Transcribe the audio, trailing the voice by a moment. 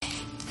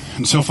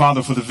And so,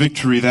 Father, for the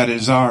victory that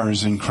is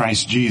ours in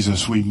Christ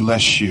Jesus, we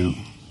bless you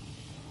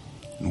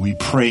and we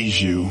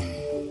praise you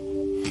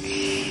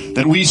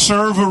that we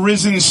serve a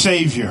risen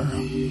Savior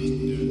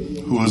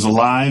who is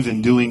alive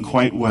and doing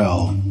quite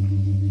well.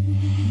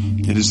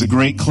 It is the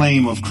great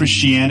claim of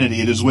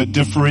Christianity. It is what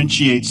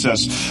differentiates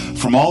us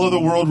from all of the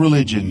world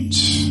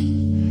religions.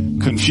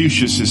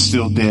 Confucius is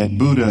still dead.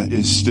 Buddha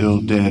is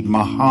still dead.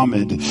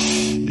 Muhammad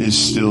is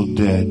still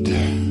dead.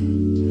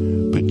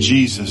 But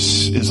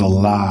Jesus is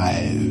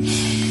alive.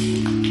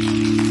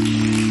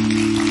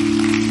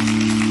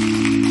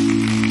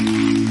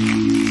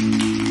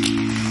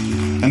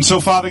 And so,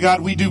 Father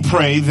God, we do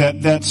pray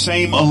that that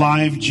same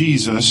alive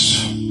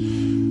Jesus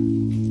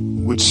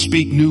would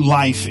speak new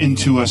life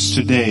into us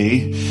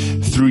today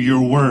through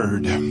your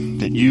word.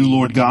 That you,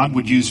 Lord God,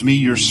 would use me,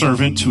 your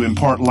servant, to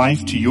impart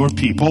life to your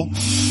people.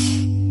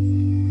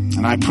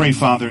 And I pray,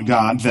 Father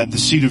God, that the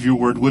seed of your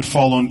word would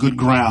fall on good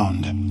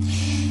ground.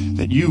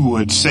 That you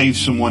would save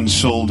someone's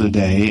soul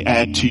today,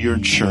 add to your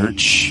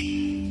church,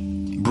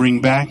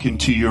 bring back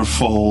into your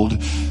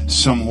fold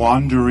some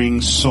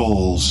wandering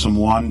souls, some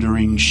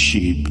wandering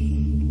sheep.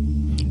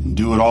 And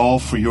do it all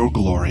for your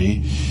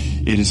glory.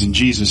 It is in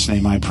Jesus'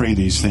 name I pray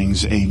these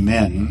things.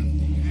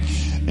 Amen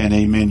and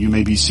amen. You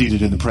may be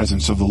seated in the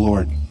presence of the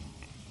Lord.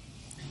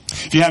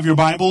 If you have your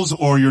Bibles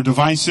or your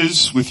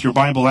devices with your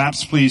Bible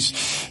apps, please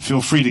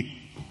feel free to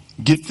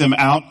get them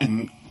out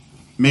and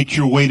make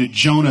your way to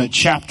Jonah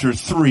chapter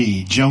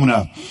 3.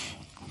 Jonah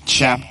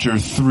chapter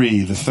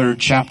 3, the third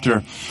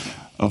chapter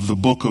of the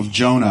book of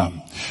Jonah.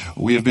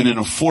 We have been in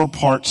a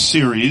 4-part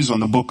series on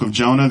the book of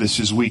Jonah. This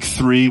is week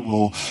 3.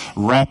 We'll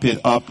wrap it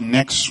up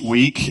next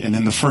week. And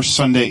then the first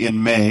Sunday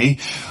in May,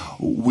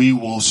 we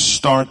will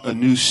start a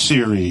new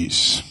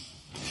series.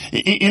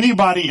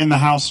 Anybody in the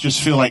house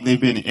just feel like they've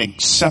been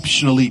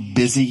exceptionally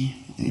busy?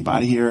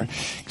 Anybody here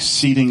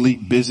exceedingly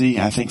busy?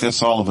 I think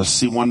that's all of us.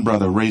 See one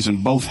brother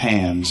raising both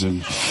hands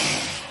and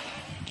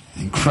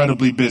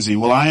incredibly busy.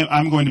 Well,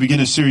 I'm going to begin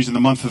a series in the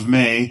month of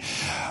May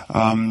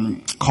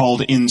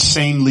called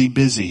Insanely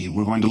Busy.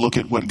 We're going to look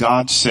at what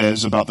God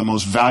says about the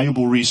most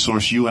valuable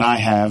resource you and I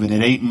have, and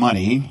it ain't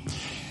money.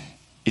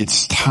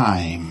 It's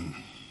time.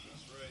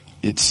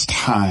 It's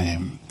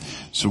time.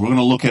 So we're going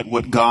to look at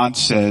what God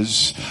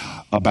says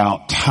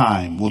about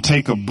time. We'll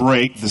take a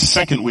break the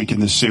second week in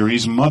this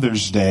series,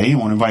 Mother's Day. I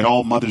want to invite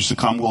all mothers to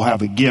come. We'll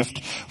have a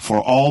gift for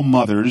all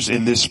mothers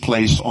in this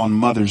place on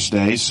Mother's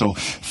Day. So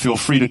feel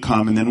free to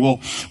come. And then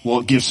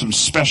we'll give some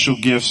special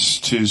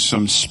gifts to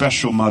some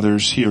special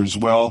mothers here as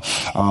well.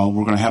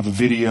 We're going to have a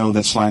video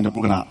that's lined up.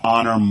 We're going to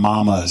honor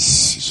mamas.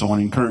 So I want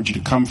to encourage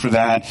you to come for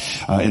that.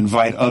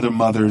 Invite other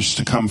mothers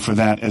to come for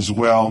that as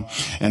well.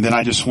 And then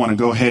I just want to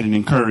go ahead and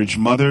encourage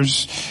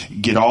mothers,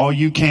 get all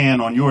you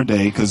can on your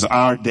day, because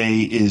our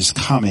day is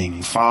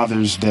coming.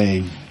 Father's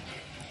Day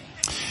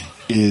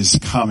is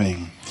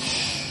coming.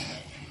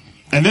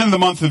 And then in the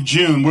month of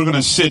June, we're going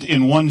to sit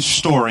in one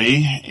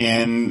story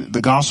in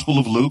the Gospel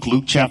of Luke,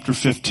 Luke chapter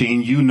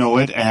 15. You know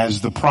it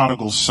as the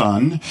prodigal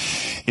son.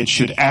 It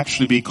should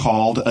actually be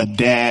called A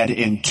Dad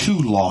and Two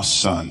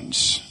Lost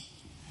Sons.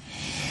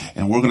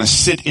 And we're going to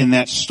sit in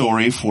that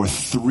story for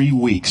 3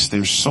 weeks.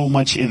 There's so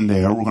much in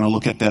there. We're going to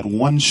look at that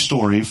one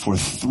story for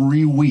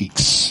 3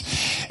 weeks.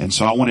 And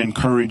so I want to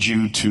encourage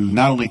you to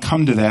not only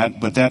come to that,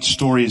 but that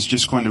story is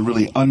just going to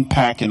really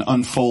unpack and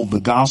unfold the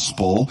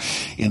gospel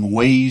in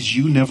ways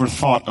you never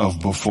thought of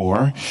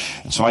before.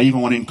 And so I even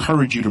want to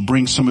encourage you to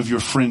bring some of your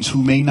friends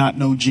who may not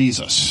know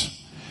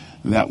Jesus.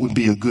 That would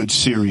be a good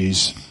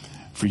series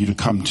for you to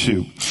come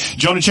to.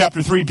 Jonah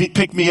chapter 3,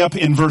 pick me up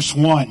in verse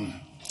 1.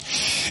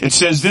 It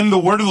says, "Then the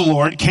word of the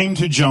Lord came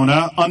to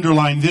Jonah,"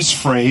 underline this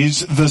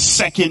phrase, "the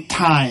second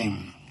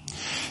time,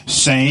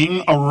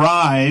 saying,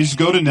 Arise,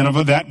 go to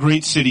Nineveh, that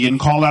great city, and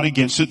call out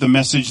against it the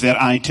message that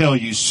I tell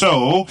you."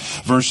 So,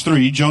 verse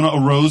 3, Jonah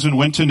arose and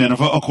went to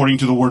Nineveh according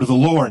to the word of the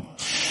Lord.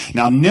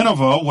 Now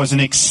Nineveh was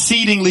an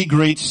exceedingly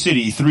great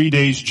city, 3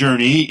 days'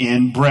 journey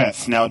in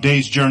breadth. Now a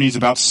day's journey is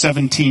about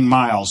 17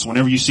 miles.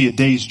 Whenever you see a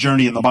day's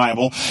journey in the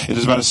Bible, it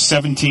is about a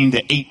 17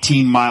 to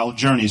 18 mile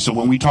journey. So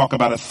when we talk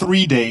about a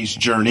 3 days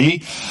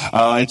journey,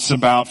 it's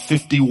about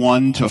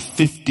 51 to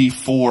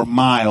 54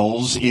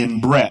 miles in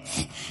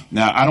breadth.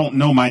 Now I don't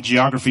know my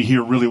geography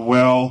here really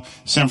well.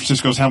 San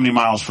Francisco's how many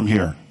miles from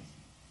here?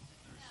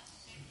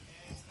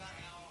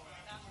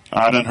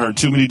 I done heard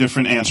too many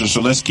different answers,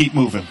 so let's keep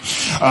moving.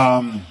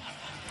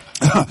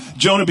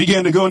 Jonah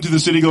began to go into the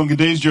city going a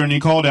day's journey. He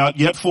called out,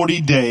 "Yet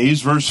 40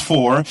 days," verse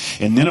 4,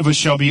 "and Nineveh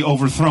shall be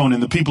overthrown."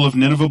 And the people of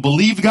Nineveh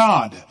believed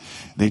God.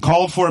 They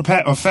called for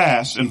a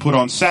fast and put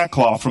on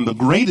sackcloth, from the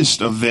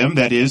greatest of them,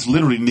 that is,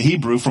 literally in the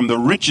Hebrew, from the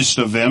richest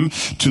of them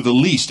to the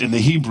least. In the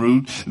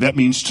Hebrew, that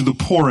means to the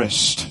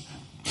poorest.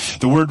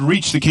 The word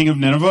reached the king of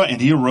Nineveh, and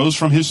he arose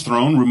from his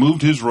throne,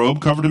 removed his robe,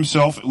 covered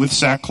himself with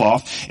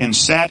sackcloth, and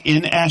sat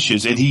in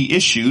ashes. And he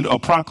issued a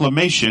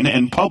proclamation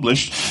and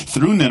published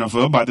through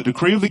Nineveh by the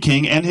decree of the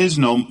king and his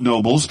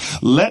nobles,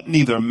 "Let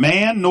neither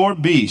man nor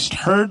beast,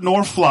 herd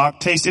nor flock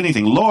taste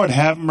anything. Lord,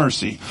 have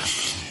mercy."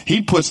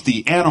 He puts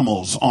the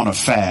animals on a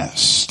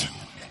fast.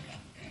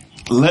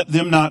 Let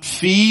them not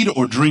feed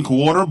or drink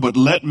water, but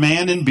let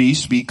man and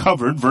beast be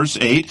covered, verse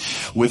 8,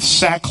 with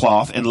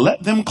sackcloth, and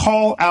let them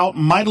call out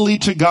mightily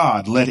to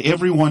God. Let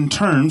everyone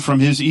turn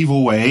from his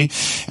evil way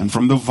and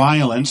from the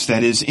violence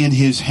that is in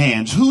his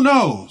hands. Who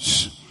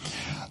knows?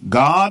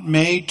 God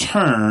may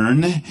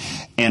turn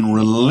and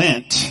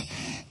relent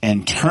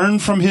and turn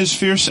from his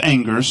fierce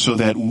anger so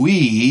that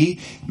we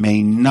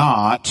may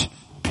not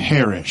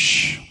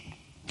perish.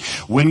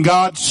 When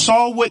God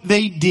saw what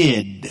they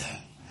did,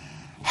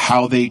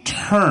 how they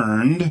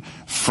turned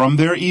from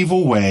their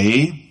evil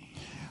way,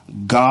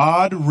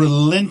 God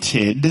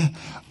relented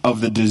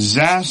of the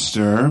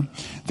disaster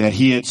that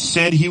he had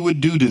said he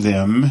would do to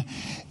them,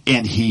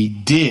 and he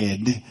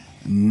did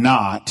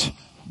not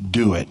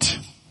do it.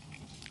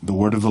 The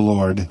word of the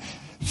Lord.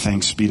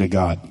 Thanks be to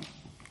God.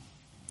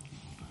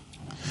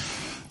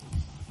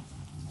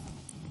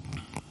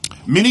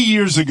 Many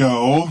years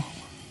ago,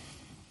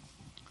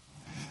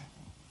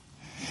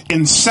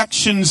 in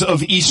sections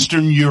of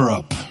Eastern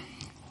Europe,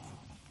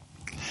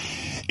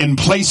 in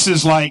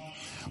places like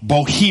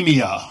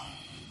Bohemia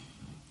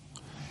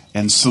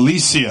and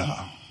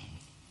Silesia,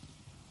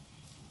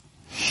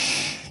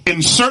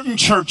 in certain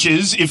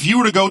churches, if you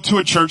were to go to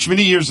a church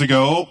many years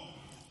ago,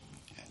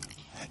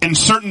 in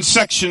certain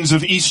sections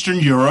of Eastern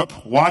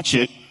Europe, watch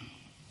it,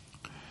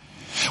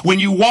 when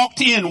you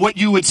walked in, what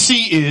you would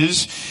see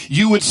is,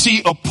 you would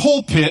see a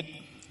pulpit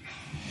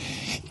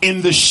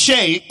in the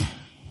shape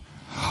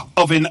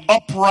of an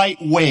upright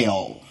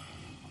whale.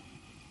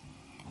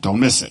 Don't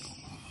miss it.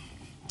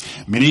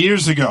 Many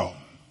years ago,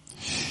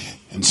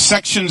 in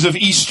sections of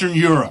Eastern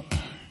Europe,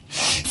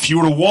 if you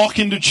were to walk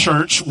into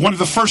church, one of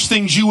the first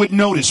things you would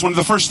notice, one of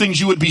the first things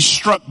you would be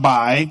struck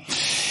by,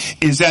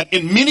 is that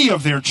in many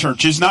of their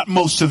churches, not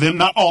most of them,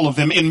 not all of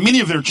them, in many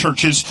of their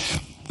churches,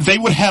 they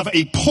would have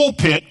a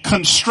pulpit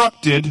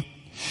constructed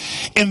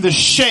in the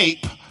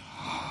shape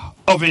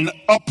of an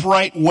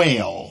upright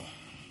whale.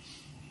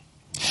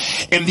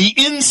 And the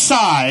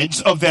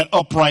insides of that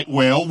upright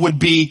whale would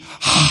be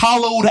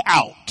hollowed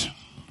out.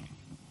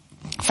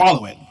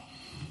 Follow it.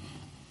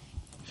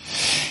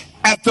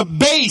 At the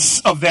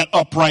base of that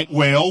upright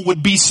whale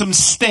would be some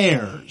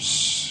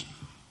stairs.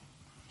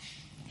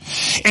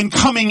 And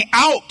coming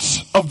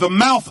out of the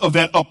mouth of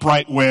that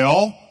upright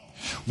whale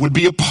would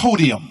be a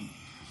podium.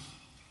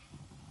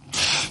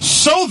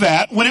 So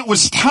that when it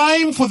was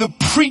time for the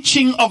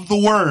preaching of the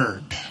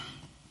word,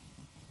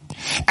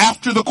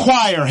 after the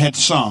choir had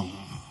sung,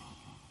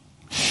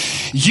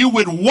 you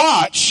would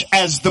watch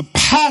as the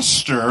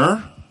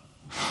pastor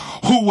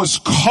who was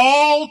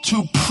called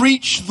to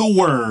preach the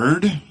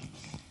word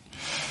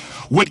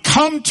would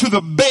come to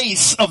the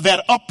base of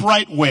that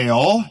upright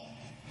whale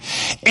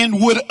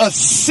and would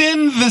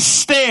ascend the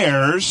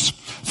stairs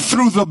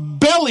through the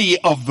belly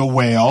of the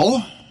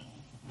whale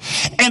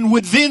and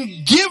would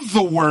then give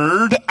the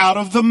word out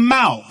of the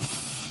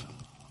mouth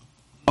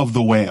of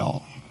the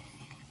whale.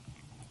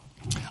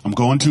 I'm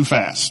going too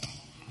fast.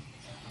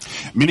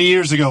 Many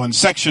years ago, in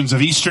sections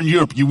of Eastern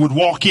Europe, you would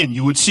walk in,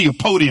 you would see a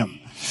podium,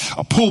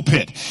 a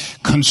pulpit,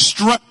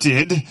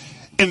 constructed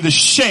in the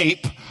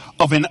shape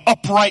of an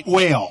upright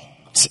whale.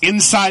 Its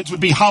insides would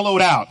be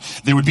hollowed out.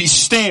 There would be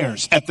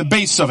stairs at the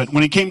base of it.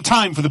 When it came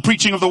time for the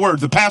preaching of the word,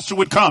 the pastor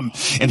would come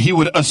and he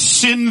would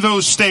ascend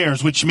those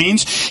stairs, which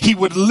means he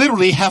would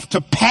literally have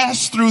to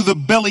pass through the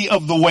belly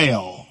of the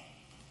whale.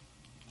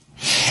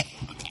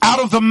 Out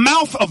of the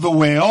mouth of the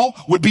whale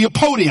would be a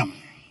podium.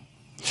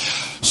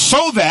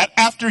 So that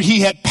after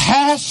he had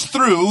passed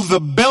through the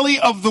belly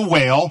of the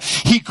whale,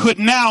 he could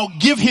now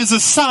give his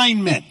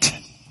assignment.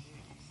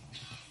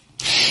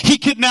 He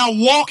could now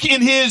walk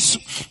in his,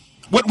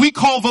 what we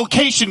call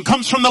vocation,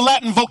 comes from the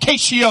Latin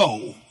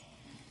vocatio.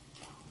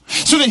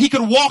 So that he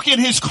could walk in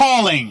his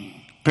calling.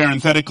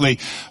 Parenthetically,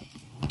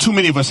 too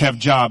many of us have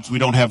jobs, we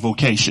don't have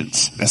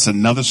vocations. That's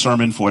another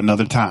sermon for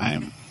another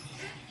time.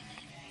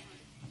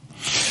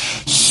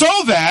 So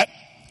that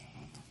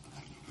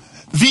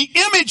the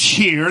image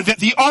here that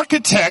the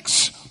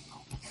architects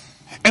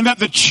and that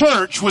the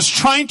church was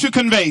trying to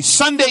convey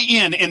Sunday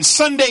in and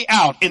Sunday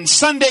out and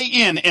Sunday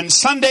in and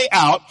Sunday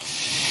out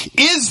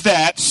is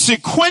that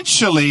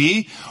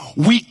sequentially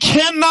we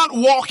cannot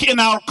walk in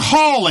our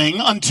calling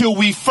until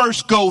we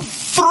first go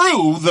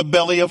through the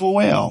belly of a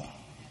whale.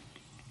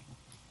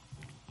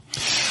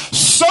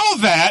 So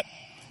that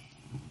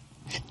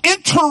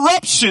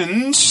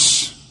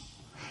interruptions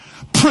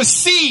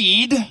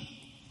precede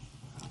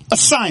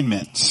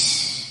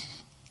assignments.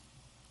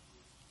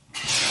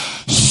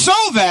 So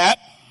that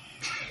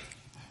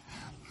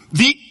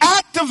the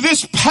act of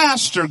this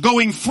pastor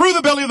going through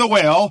the belly of the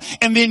whale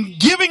and then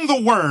giving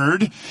the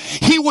word,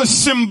 he was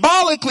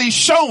symbolically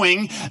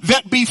showing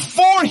that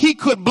before he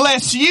could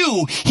bless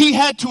you, he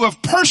had to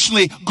have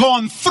personally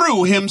gone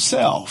through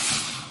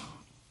himself.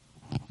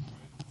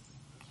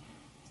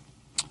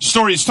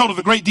 Story is told of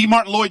the great D.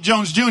 Martin Lloyd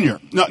Jones Jr.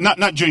 No,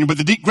 not Jr., but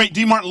the great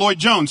D. Martin Lloyd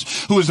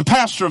Jones, who was the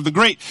pastor of the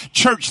great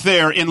church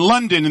there in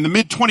London in the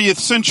mid to late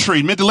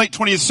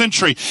 20th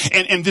century.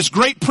 And this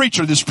great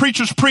preacher, this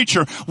preacher's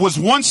preacher, was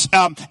once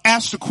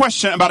asked a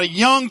question about a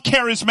young,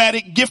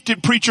 charismatic,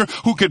 gifted preacher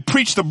who could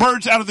preach the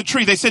birds out of the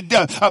tree. They said,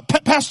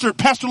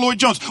 Pastor Lloyd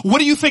Jones, what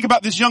do you think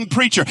about this young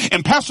preacher?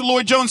 And Pastor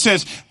Lloyd Jones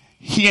says,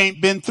 he ain't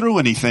been through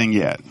anything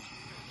yet.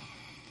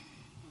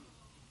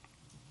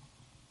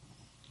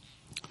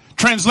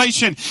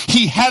 Translation,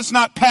 he has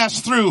not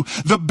passed through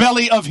the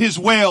belly of his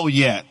whale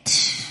yet.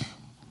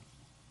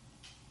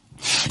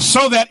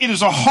 So that it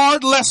is a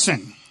hard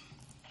lesson.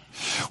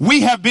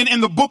 We have been in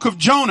the book of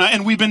Jonah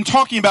and we've been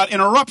talking about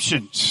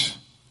interruptions.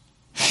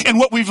 And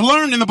what we've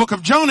learned in the book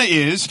of Jonah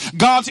is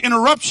God's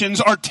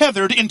interruptions are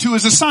tethered into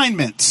his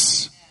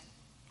assignments.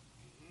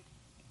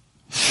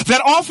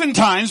 That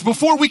oftentimes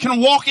before we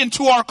can walk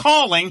into our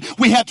calling,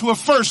 we had to have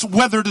first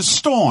weathered a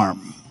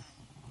storm.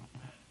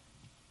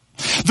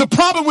 The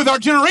problem with our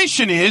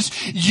generation is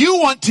you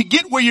want to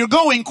get where you're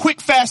going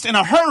quick, fast, in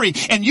a hurry,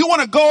 and you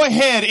want to go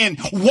ahead and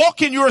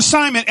walk in your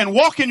assignment and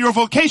walk in your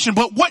vocation.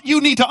 But what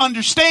you need to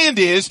understand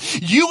is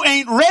you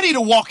ain't ready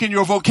to walk in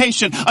your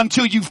vocation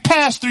until you've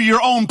passed through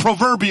your own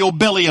proverbial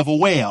belly of a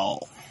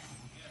whale.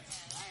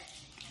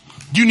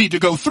 You need to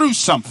go through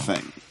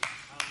something.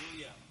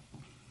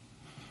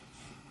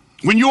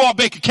 When you all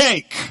bake a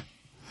cake,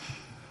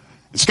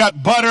 it's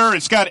got butter,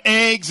 it's got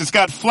eggs, it's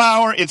got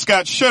flour, it's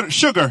got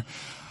sugar.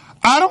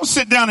 I don't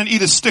sit down and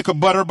eat a stick of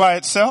butter by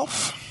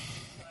itself.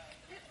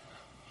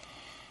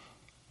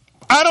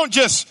 I don't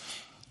just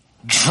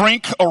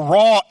drink a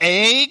raw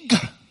egg.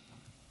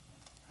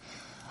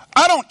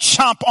 I don't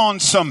chomp on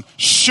some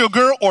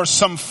sugar or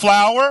some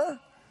flour.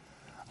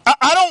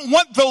 I don't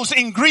want those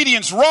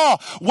ingredients raw.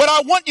 What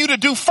I want you to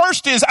do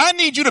first is I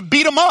need you to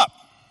beat them up.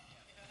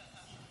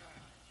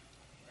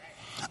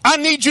 I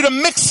need you to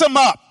mix them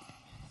up.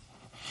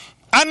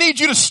 I need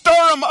you to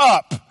stir them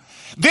up.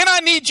 Then I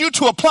need you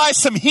to apply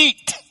some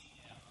heat.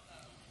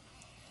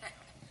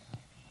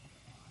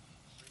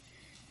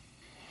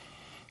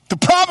 The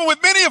problem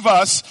with many of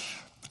us,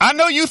 I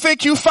know you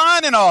think you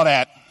fine and all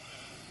that.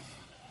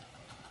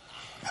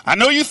 I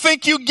know you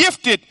think you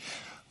gifted.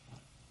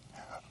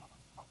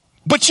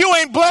 But you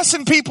ain't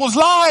blessing people's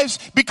lives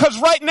because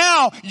right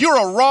now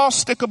you're a raw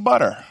stick of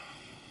butter.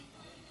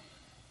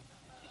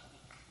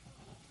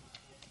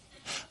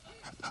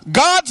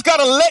 God's got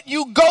to let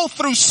you go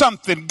through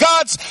something.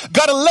 God's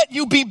got to let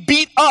you be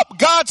beat up.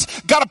 God's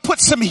got to put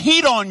some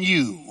heat on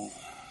you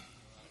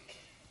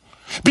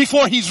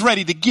before he's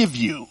ready to give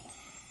you.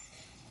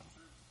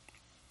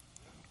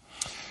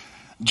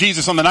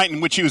 Jesus, on the night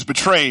in which he was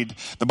betrayed,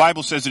 the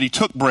Bible says that he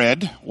took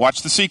bread.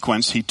 Watch the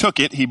sequence. He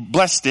took it, he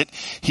blessed it,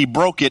 he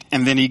broke it,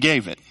 and then he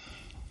gave it.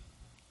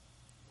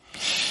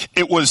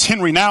 It was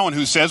Henry Nouwen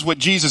who says what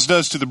Jesus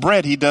does to the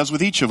bread, he does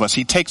with each of us.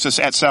 He takes us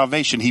at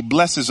salvation. He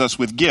blesses us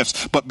with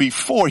gifts. But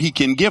before he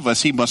can give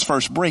us, he must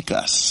first break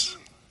us.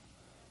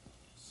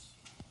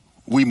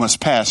 We must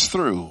pass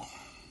through.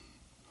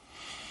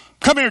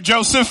 Come here,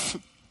 Joseph.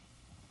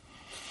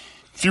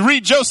 If you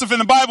read Joseph in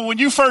the Bible, when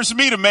you first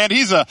meet him, man,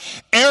 he's an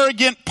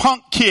arrogant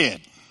punk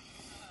kid.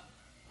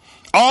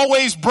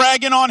 Always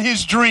bragging on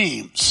his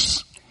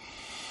dreams.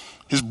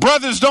 His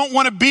brothers don't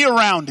want to be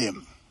around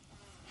him.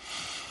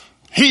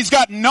 He's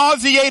got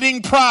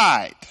nauseating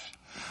pride.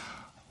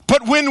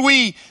 But when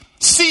we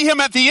see him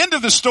at the end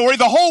of the story,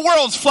 the whole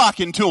world's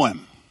flocking to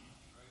him.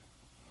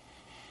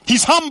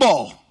 He's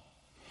humble.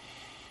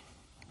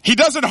 He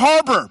doesn't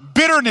harbor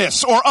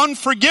bitterness or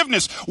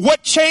unforgiveness.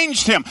 What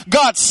changed him?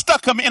 God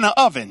stuck him in an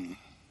oven.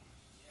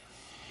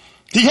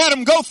 He had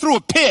him go through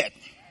a pit.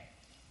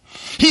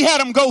 He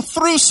had him go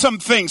through some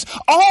things.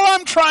 All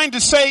I'm trying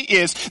to say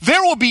is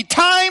there will be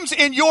times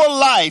in your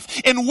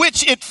life in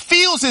which it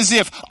feels as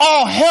if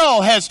all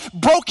hell has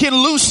broken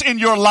loose in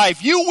your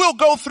life. You will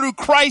go through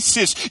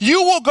crisis.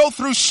 You will go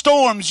through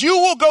storms. You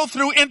will go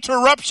through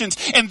interruptions.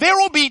 And there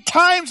will be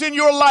times in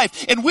your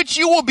life in which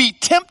you will be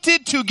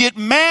tempted to get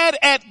mad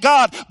at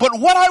God. But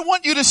what I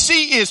want you to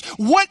see is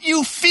what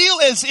you feel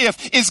as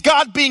if is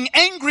God being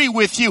angry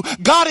with you.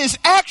 God is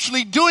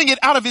actually doing it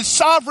out of his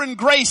sovereign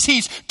grace.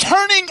 He's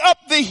turning up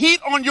the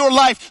heat on your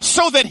life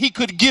so that he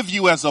could give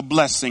you as a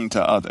blessing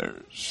to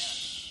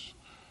others.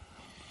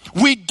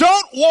 We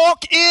don't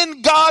walk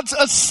in God's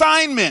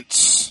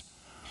assignments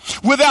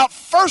without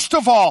first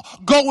of all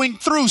going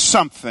through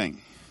something.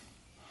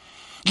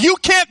 You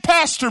can't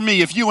pastor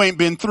me if you ain't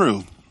been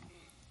through.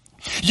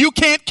 You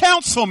can't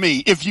counsel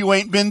me if you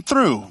ain't been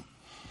through.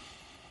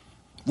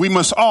 We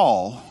must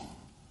all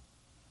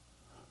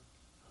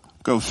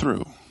go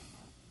through.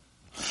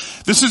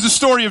 This is the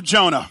story of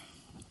Jonah.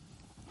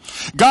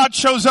 God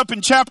shows up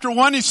in chapter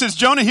 1. He says,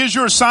 Jonah, here's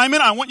your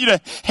assignment. I want you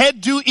to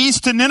head due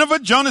east to Nineveh.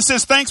 Jonah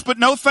says, thanks, but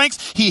no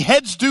thanks. He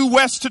heads due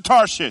west to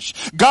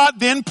Tarshish. God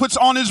then puts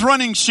on his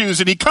running shoes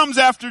and he comes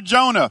after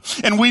Jonah.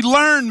 And we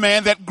learn,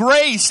 man, that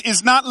grace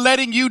is not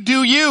letting you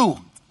do you.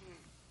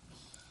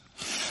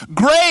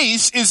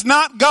 Grace is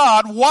not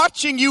God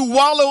watching you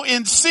wallow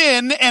in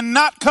sin and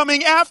not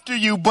coming after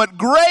you, but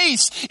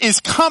grace is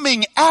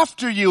coming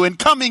after you and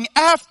coming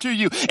after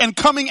you and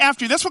coming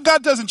after you. That's what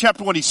God does in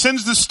chapter 1. He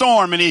sends the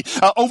storm and he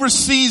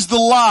oversees the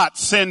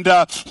lots and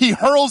he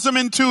hurls them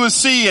into a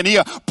sea and he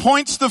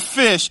appoints the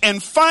fish.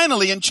 And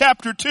finally in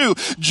chapter 2,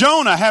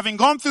 Jonah, having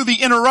gone through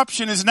the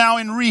interruption, is now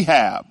in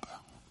rehab.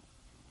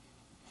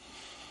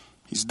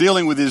 He's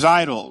dealing with his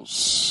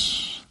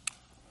idols,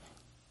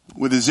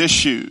 with his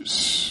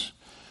issues.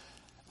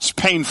 It's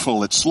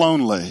painful. It's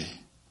lonely.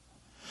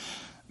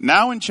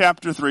 Now in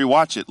chapter 3,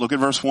 watch it. Look at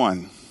verse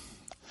 1.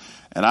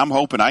 And I'm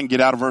hoping I can get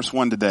out of verse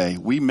 1 today.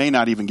 We may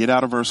not even get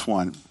out of verse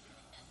 1.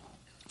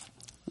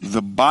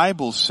 The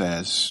Bible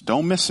says,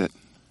 don't miss it,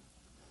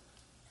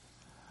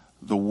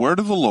 the word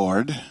of the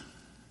Lord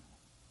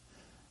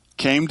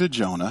came to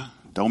Jonah,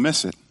 don't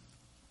miss it,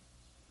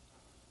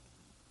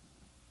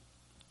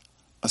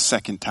 a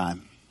second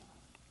time.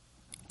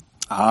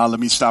 Let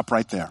me stop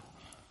right there.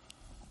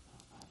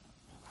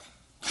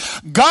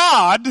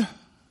 God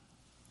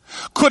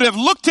could have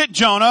looked at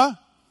Jonah.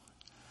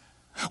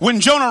 When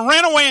Jonah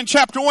ran away in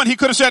chapter 1, he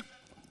could have said,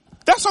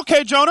 that's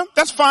okay, Jonah.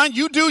 That's fine.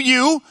 You do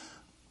you.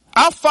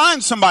 I'll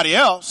find somebody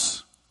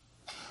else.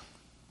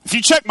 If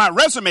you check my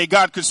resume,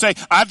 God could say,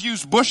 I've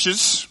used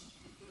bushes.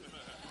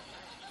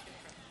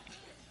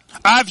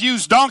 I've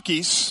used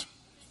donkeys.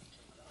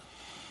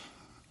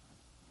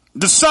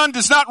 The sun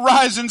does not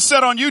rise and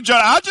set on you,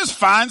 Jonah. I'll just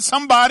find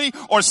somebody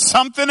or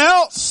something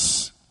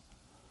else.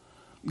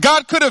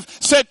 God could have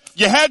said,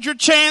 you had your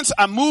chance.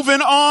 I'm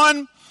moving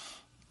on.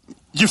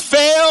 You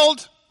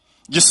failed.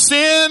 You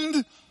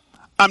sinned.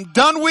 I'm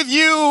done with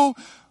you.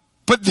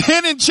 But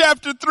then in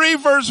chapter 3,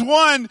 verse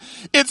 1,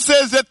 it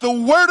says that the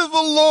word of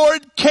the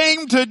Lord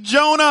came to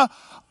Jonah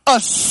a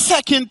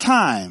second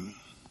time.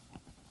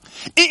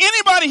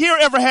 Anybody here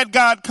ever had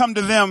God come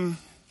to them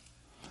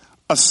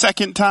a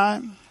second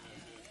time?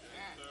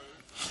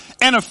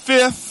 And a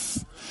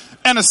 5th,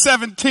 and a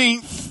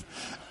 17th,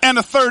 and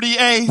a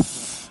 38th.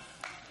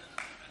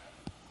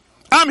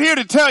 I'm here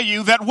to tell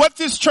you that what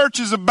this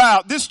church is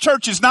about, this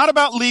church is not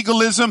about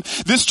legalism.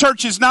 This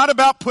church is not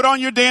about put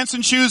on your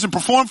dancing shoes and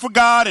perform for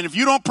God. And if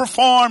you don't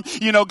perform,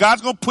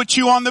 God's going to put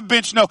you on the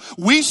bench. No,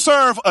 we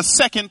serve a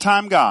second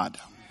time God.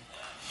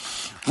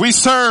 We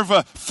serve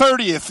a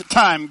 30th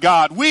time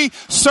God. We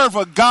serve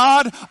a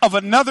God of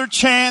another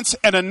chance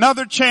and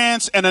another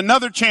chance and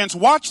another chance.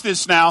 Watch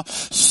this now,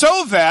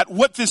 so that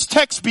what this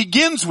text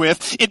begins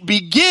with, it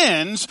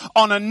begins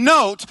on a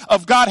note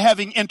of God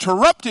having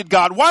interrupted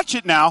God. Watch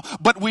it now.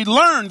 But we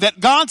learn that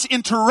God's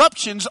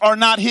interruptions are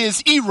not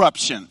his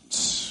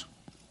eruptions.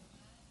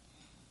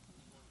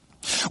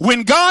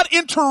 When God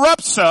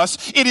interrupts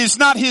us, it is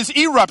not his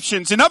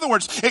eruptions. In other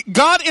words,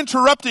 God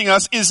interrupting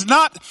us is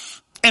not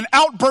an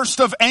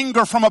outburst of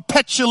anger from a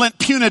petulant,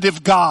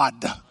 punitive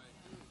God.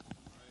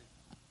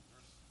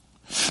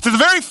 So the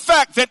very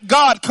fact that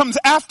God comes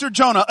after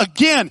Jonah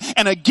again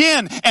and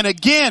again and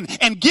again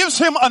and gives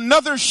him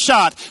another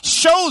shot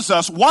shows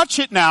us, watch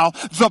it now,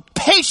 the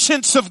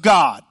patience of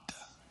God.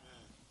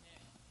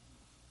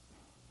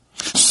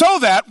 So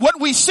that what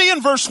we see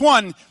in verse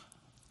 1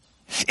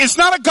 is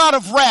not a God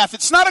of wrath.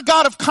 It's not a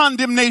God of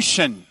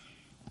condemnation.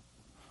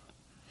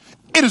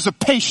 It is a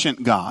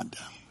patient God.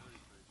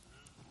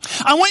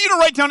 I want you to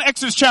write down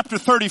Exodus chapter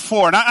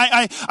 34. And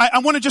I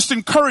want to just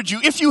encourage you,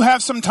 if you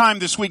have some time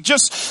this week,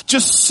 just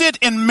sit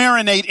and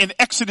marinate in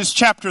Exodus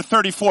chapter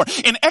 34.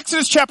 In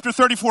Exodus chapter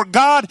 34,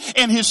 God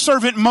and his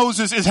servant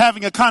Moses is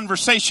having a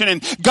conversation,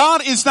 and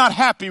God is not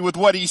happy with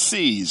what he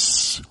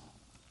sees.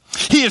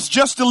 He has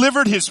just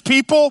delivered his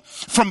people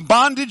from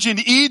bondage in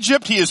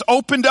Egypt. He has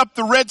opened up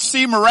the Red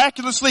Sea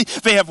miraculously.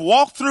 They have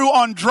walked through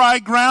on dry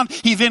ground.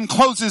 He then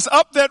closes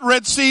up that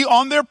Red Sea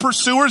on their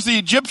pursuers, the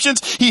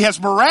Egyptians. He has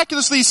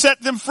miraculously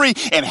set them free.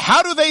 And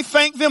how do they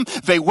thank them?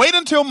 They wait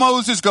until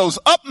Moses goes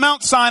up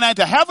Mount Sinai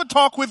to have a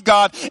talk with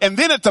God. And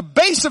then at the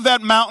base of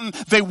that mountain,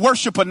 they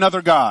worship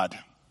another God.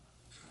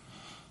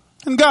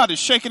 And God is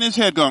shaking his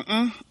head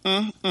going,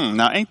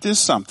 Now ain't this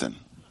something?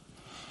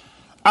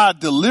 I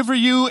deliver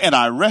you and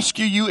I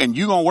rescue you, and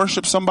you're going to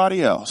worship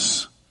somebody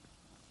else.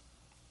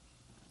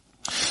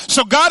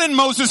 So God and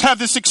Moses have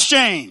this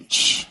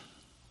exchange.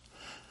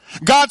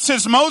 God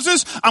says,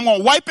 Moses, I'm going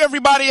to wipe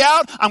everybody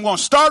out. I'm going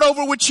to start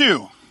over with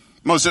you.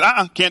 Moses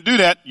said, can't do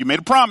that. You made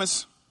a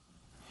promise.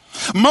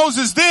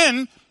 Moses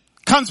then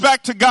comes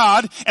back to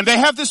God, and they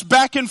have this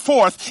back and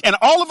forth. And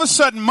all of a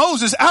sudden,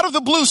 Moses, out of the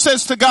blue,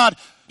 says to God,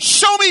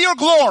 show me your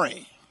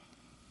glory.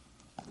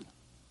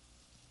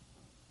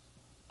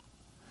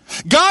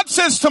 God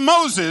says to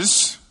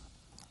Moses,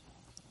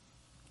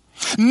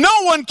 no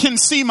one can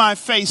see my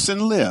face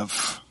and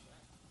live.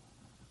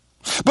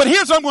 But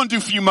here's what I'm going to do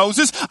for you,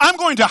 Moses. I'm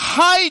going to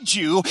hide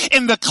you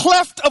in the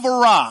cleft of a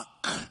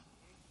rock.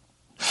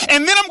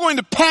 And then I'm going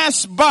to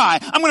pass by.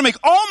 I'm going to make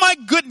all my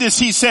goodness,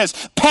 he says,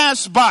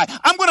 pass by.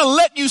 I'm going to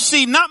let you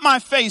see not my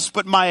face,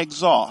 but my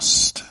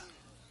exhaust.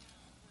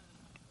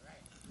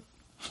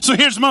 So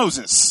here's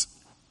Moses,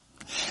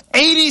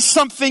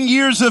 80-something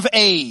years of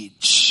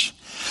age,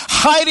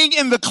 hiding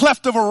in the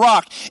cleft of a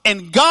rock.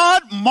 And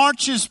God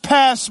marches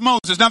past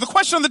Moses. Now the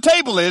question on the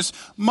table is,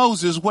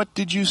 Moses, what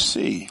did you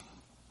see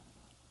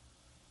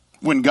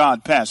when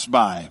God passed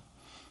by?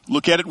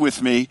 Look at it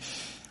with me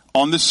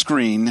on the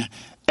screen.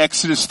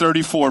 Exodus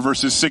 34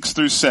 verses 6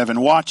 through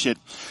 7. Watch it.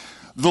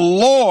 The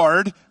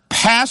Lord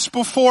passed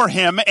before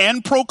him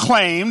and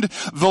proclaimed,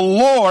 the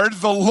Lord,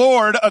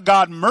 a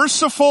God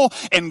merciful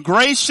and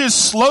gracious,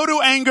 slow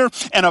to anger,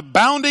 and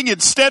abounding in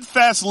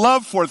steadfast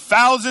love for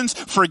thousands,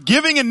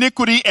 forgiving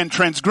iniquity and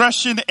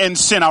transgression and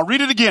sin. I'll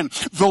read it again.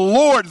 The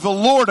Lord,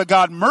 a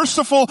God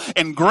merciful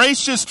and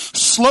gracious,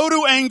 slow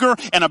to anger,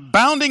 and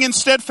abounding in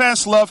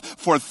steadfast love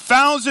for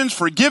thousands,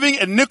 forgiving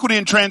iniquity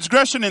and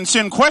transgression and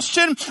sin.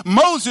 Question,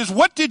 Moses,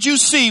 what did you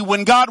see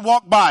when God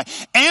walked by?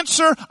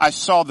 Answer, I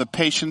saw the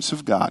patience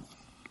of God.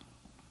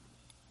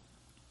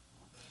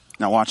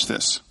 Now watch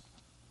this.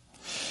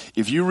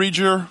 If you read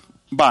your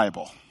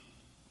Bible,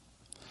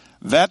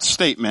 that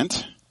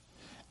statement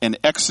in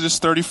Exodus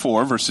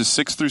 34 verses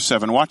 6 through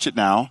 7, watch it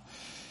now,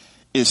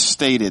 is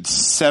stated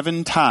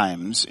 7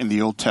 times in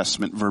the Old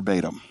Testament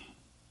verbatim.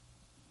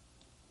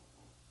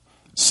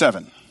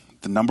 7,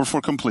 the number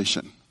for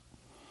completion.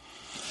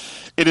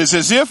 It is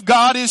as if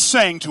God is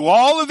saying to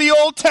all of the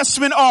Old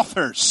Testament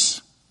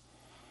authors,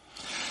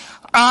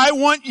 I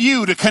want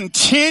you to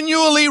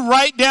continually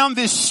write down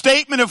this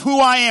statement of who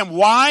I am.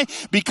 Why?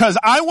 Because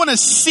I want to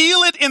seal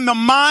it in the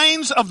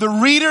minds of the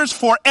readers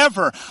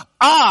forever.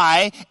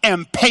 I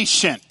am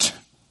patient.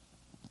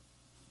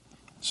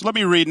 So let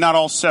me read not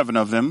all 7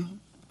 of them,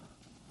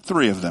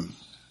 3 of them.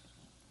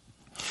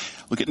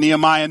 Look at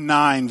Nehemiah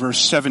 9 verse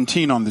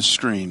 17 on the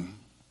screen.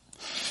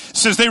 It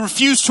says they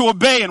refused to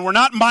obey and were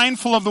not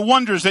mindful of the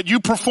wonders that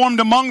you performed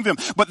among them,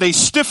 but they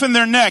stiffened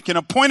their neck and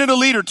appointed a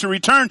leader to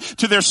return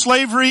to their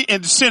slavery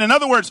and sin. In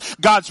other words,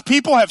 God's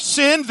people have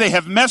sinned, they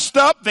have messed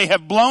up, they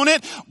have blown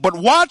it, but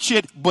watch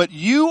it, but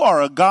you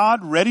are a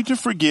God ready to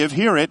forgive,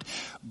 hear it,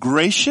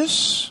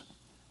 gracious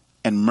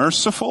and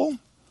merciful,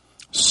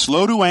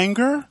 slow to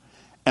anger,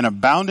 and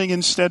abounding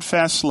in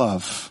steadfast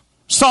love.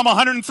 Psalm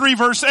 103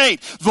 verse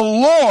 8, the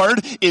Lord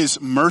is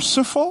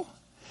merciful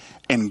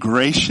and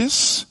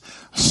gracious,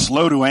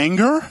 slow to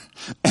anger,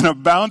 and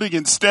abounding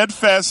in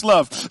steadfast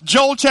love.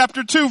 Joel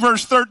chapter 2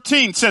 verse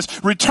 13 says,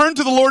 return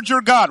to the Lord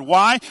your God.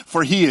 Why?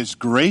 For he is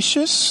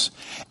gracious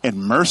and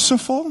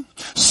merciful,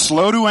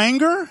 slow to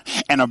anger,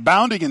 and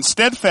abounding in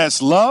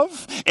steadfast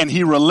love, and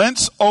he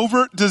relents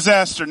over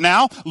disaster.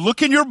 Now,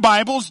 look in your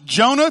Bibles,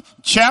 Jonah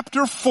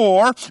chapter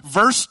 4,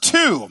 verse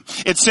 2.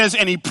 It says,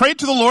 and he prayed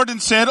to the Lord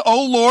and said,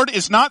 O Lord,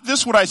 is not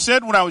this what I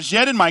said when I was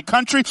yet in my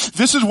country?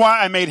 This is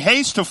why I made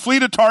haste to flee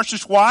to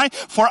Tarshish. Why?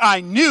 For I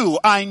knew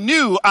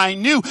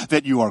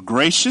that you are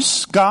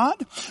gracious,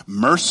 God,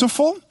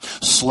 merciful,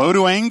 slow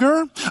to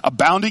anger,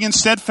 abounding in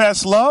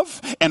steadfast love,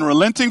 and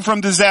relenting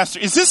from disaster.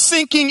 Is this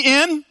sinking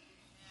in?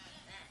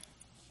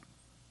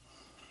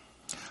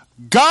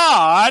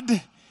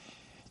 God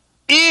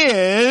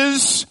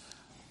is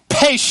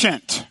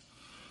patient.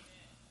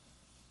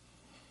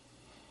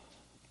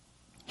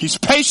 He's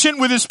patient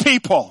with his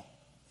people.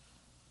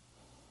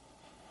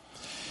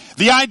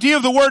 The idea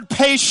of the word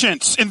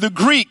patience in the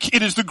Greek,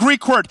 it is the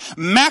Greek word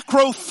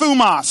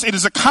macrothumos. It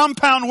is a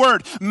compound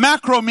word.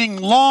 Macro meaning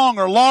long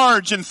or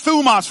large, and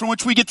thumos from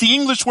which we get the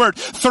English word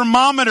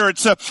thermometer.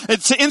 It's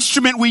an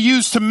instrument we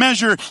use to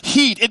measure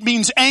heat. It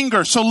means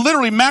anger. So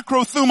literally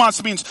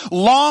macrothumos means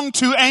long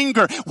to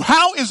anger.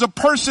 How is a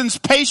person's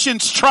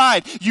patience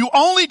tried? You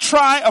only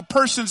try a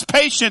person's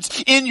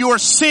patience in your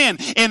sin.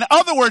 In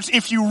other words,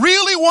 if you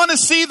really want to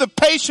see the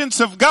patience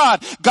of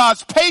God,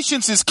 God's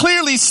patience is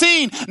clearly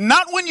seen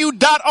not when you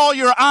dot all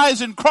your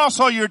I's and cross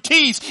all your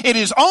T's. It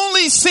is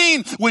only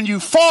seen when you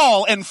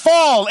fall and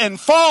fall and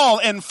fall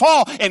and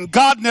fall, and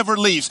God never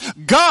leaves.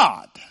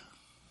 God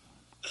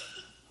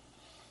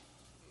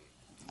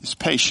is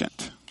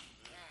patient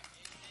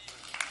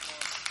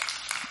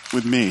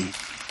with me.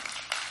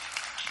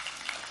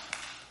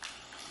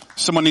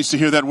 Someone needs to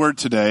hear that word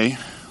today,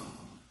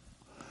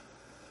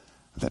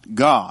 that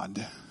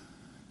God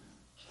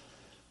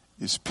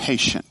is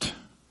patient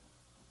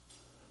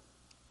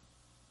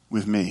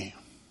with me.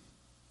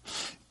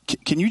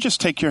 Can you just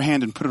take your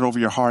hand and put it over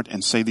your heart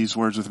and say these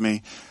words with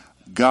me?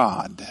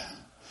 God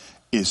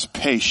is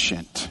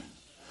patient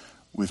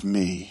with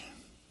me.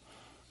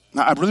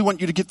 Now, I really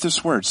want you to get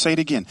this word. Say it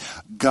again.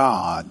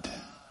 God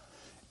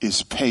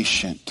is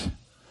patient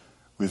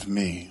with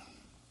me.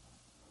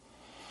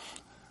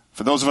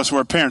 For those of us who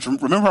are parents,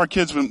 remember our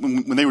kids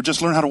when they were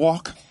just learning how to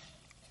walk?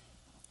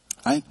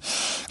 Right?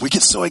 We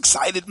get so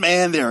excited,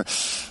 man. They're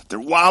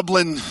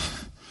wobbling.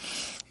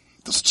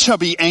 Those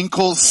chubby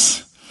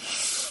ankles.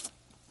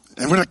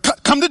 And we're going to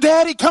come to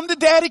daddy,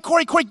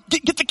 Corey,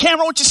 get the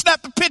camera, won't you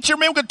snap the picture,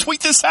 man, we're going to tweet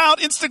this out,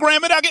 Instagram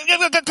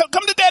it,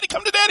 come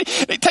to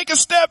daddy. They take a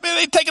step,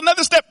 they take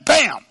another step,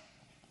 bam.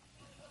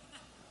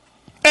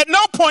 At no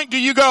point do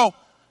you go,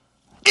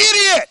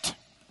 idiot,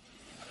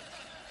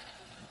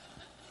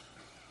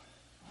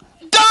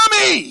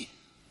 dummy.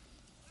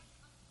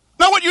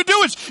 Now what you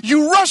do is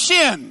you rush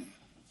in,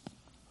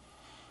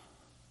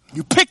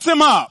 you pick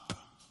them up,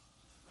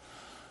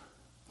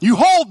 You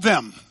hold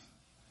them.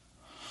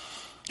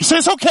 You say,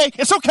 it's okay,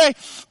 it's okay.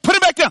 Put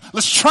it back down.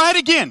 Let's try it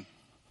again.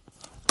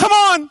 Come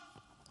on.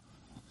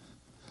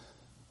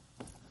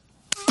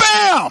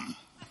 Bam!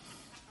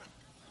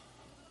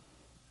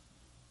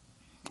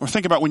 Or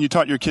think about when you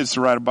taught your kids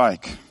to ride a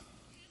bike.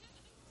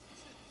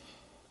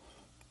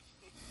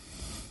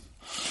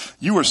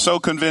 You were so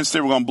convinced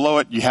they were going to blow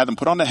it. You had them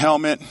put on the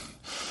helmet,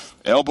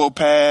 elbow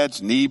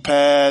pads, knee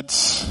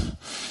pads.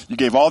 You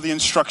gave all the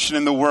instruction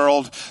in the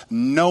world,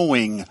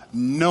 knowing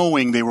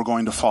they were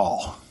going to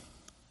fall.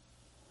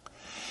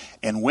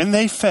 And when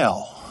they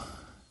fell,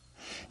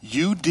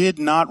 you did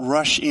not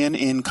rush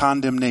in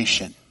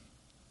condemnation.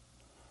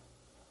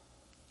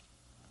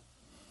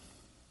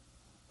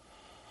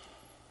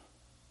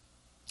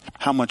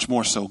 How much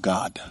more so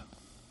God?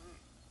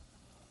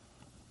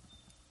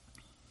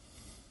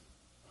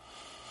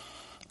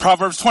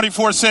 Proverbs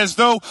 24 says,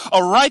 though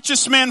a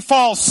righteous man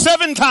falls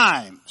 7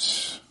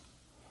 times,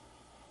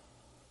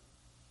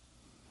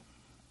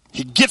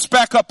 he gets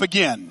back up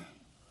again.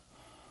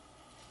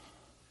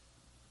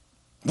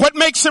 What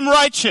makes him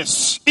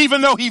righteous?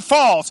 Even though he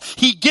falls,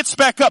 he gets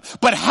back up.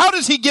 But how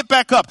does he get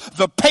back up?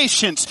 The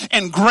patience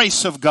and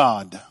grace of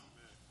God.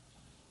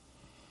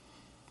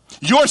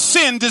 Your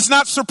sin does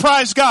not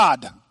surprise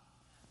God.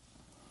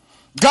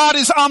 God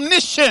is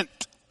omniscient.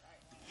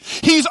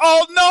 He's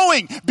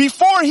all-knowing.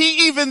 Before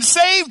he even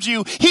saved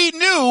you, he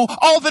knew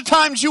all the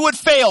times you would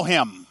fail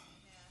him.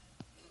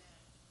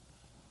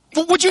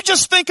 Would you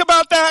just think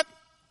about that?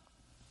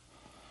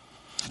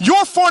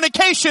 Your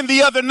fornication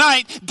the other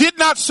night did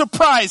not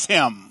surprise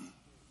him.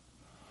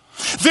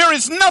 There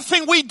is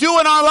nothing we do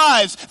in our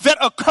lives that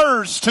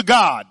occurs to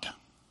God.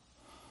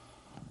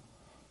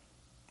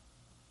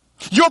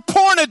 Your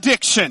porn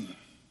addiction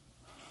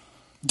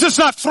does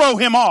not throw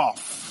him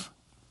off.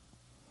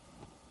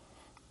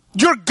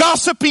 Your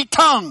gossipy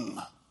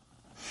tongue,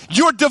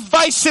 your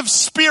divisive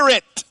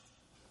spirit,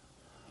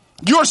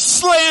 your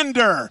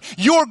slander,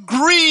 your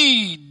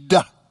greed,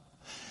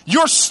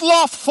 your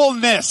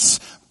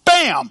slothfulness,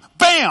 bam,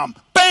 bam,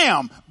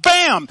 bam,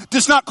 bam,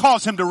 does not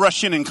cause him to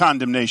rush in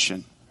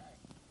condemnation.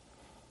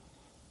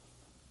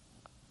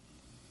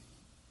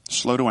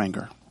 Slow to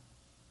anger.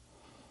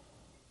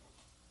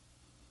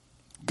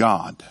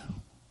 God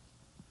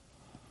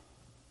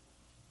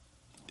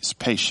is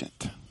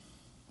patient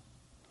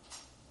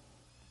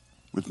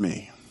with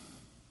me.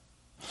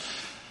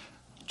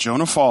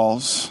 Jonah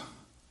falls.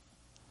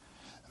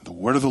 The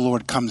word of the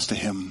Lord comes to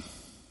him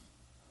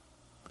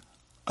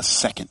a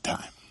second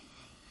time.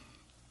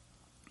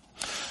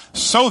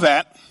 So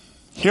that,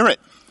 hear it,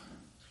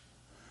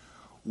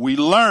 we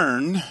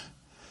learn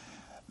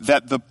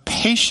that the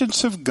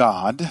patience of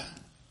God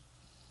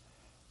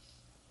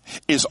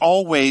is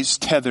always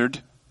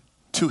tethered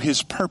to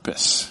his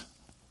purpose.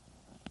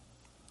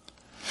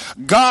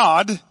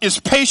 God is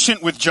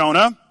patient with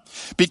Jonah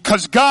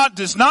because God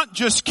does not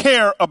just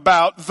care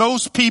about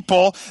those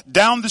people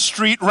down the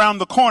street, around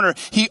the corner.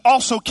 He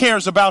also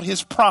cares about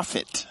his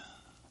prophet.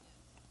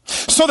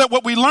 So that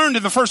what we learned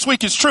in the first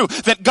week is true,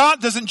 that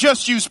God doesn't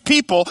just use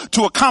people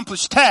to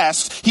accomplish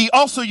tasks, he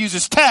also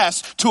uses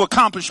tasks to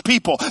accomplish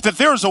people. That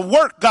there is a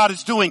work God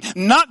is doing,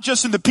 not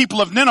just in the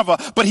people of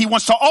Nineveh, but he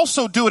wants to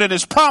also do it in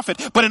his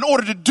prophet. But in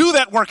order to do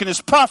that work in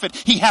his prophet,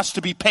 he has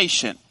to be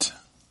patient.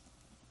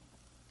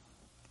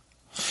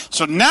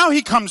 So now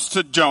he comes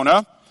to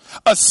Jonah,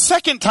 a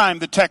second time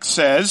the text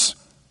says,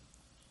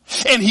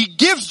 and he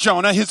gives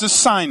Jonah his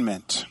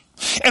assignment.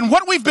 And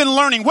what we've been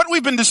learning, what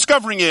we've been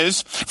discovering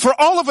is, for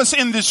all of us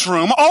in this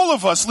room, all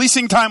of us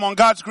leasing time on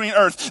God's green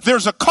earth,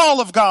 there's a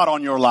call of God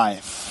on your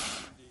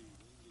life.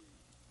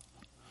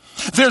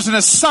 There's an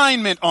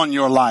assignment on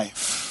your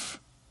life.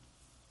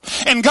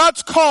 And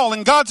God's call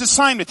and God's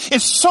assignment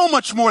is so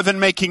much more than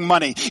making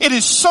money. It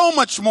is so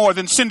much more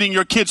than sending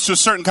your kids to a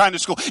certain kind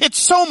of school. It's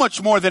so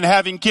much more than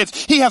having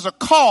kids. He has a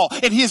call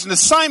and he has an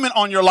assignment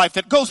on your life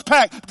that goes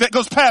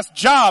past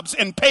jobs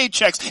and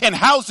paychecks and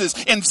houses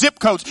and zip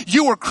codes.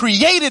 You were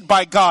created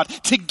by God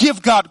to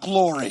give God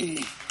glory.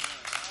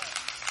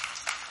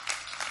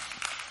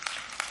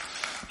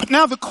 But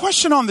now the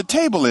question on the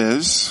table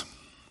is,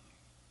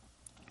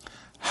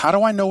 how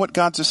do I know what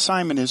God's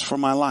assignment is for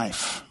my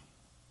life?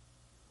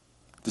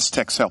 This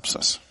text helps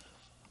us.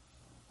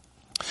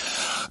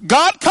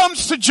 God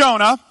comes to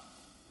Jonah.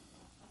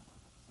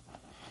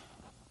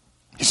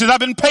 He says, I've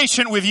been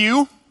patient with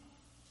you.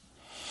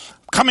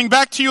 Coming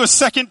back to you a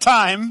second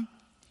time.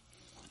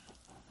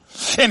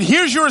 And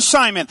here's your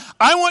assignment.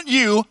 I want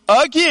you,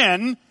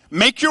 again,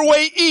 make your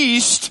way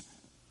east.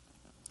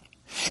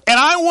 And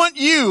I want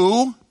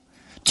you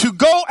to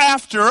go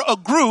after a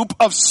group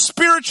of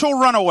spiritual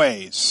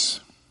runaways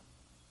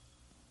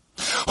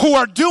who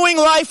are doing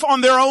life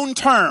on their own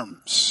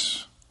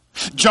terms.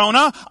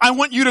 Jonah, I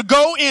want you to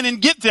go in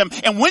and get them.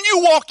 And when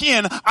you walk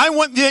in, I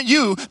want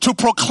you to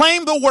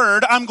proclaim the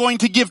word I'm going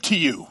to give to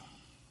you.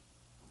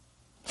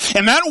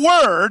 And that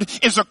word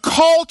is a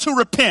call to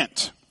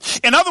repent.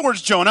 In other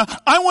words, Jonah,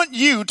 I want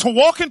you to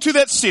walk into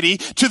that city,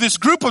 to this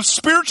group of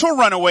spiritual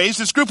runaways,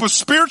 this group of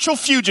spiritual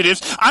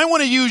fugitives. I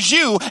want to use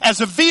you as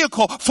a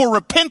vehicle for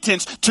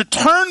repentance to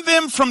turn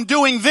them from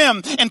doing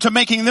them into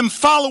making them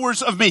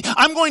followers of me.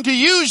 I'm going to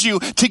use you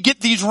to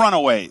get these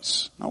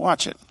runaways. Now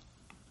watch it.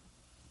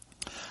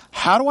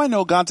 How do I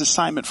know God's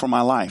assignment for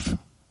my life?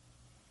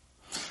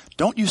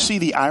 Don't you see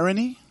the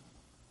irony?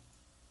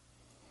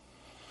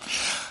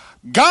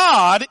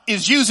 God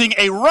is using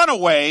a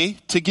runaway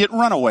to get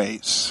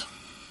runaways.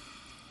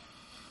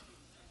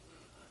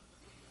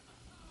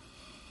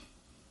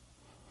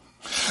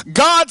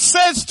 God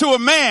says to a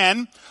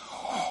man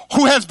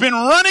who has been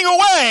running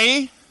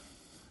away,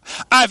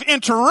 I've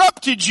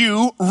interrupted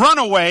you,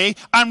 runaway.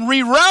 I'm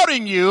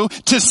rerouting you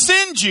to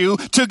send you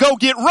to go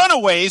get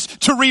runaways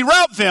to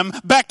reroute them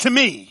back to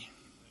me.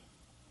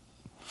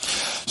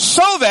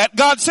 So that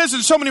God says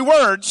in so many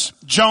words,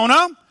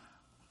 Jonah,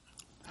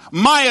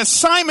 my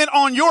assignment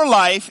on your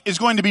life is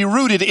going to be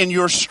rooted in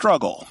your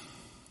struggle.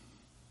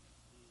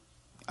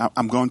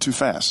 I'm going too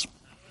fast.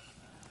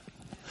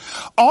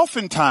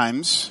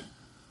 Oftentimes,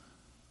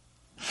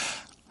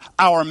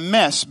 our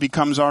mess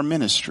becomes our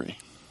ministry.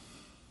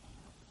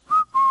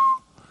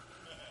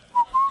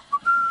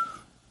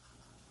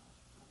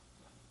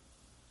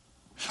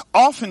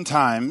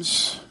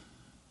 Oftentimes,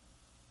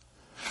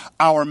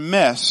 our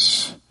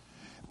mess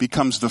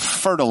becomes the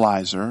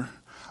fertilizer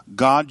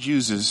God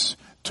uses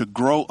to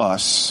grow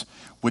us,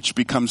 which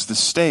becomes the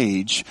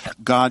stage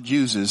God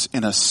uses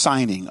in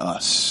assigning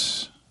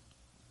us.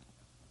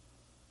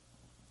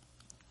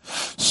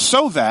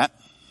 So that,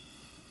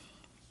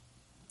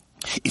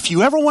 if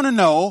you ever want to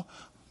know,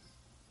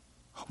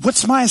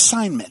 what's my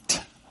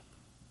assignment?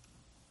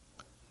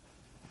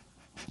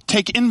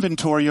 Take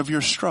inventory of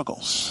your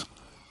struggles.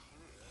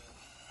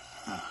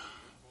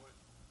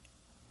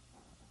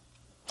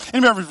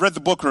 Anybody ever read the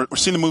book or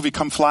seen the movie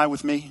Come Fly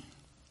With Me?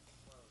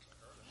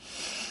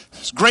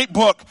 It's a great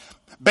book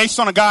based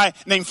on a guy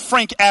named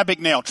Frank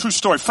Abagnale. True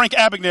story. Frank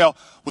Abagnale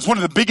was one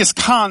of the biggest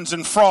cons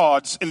and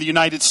frauds in the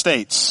United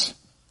States.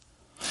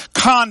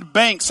 Conned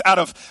banks out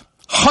of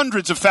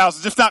hundreds of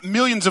thousands, if not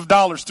millions of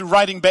dollars through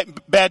writing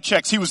bad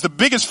checks. He was the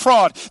biggest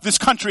fraud this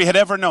country had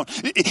ever known.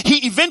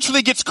 He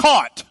eventually gets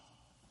caught.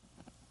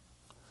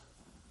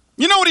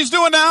 You know what he's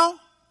doing now?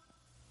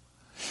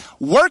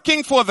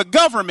 Working for the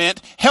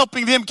government,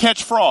 helping them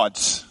catch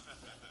frauds.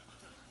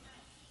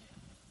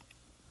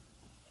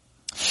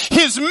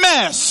 His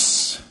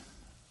mess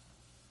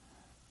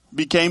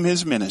became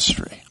his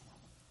ministry.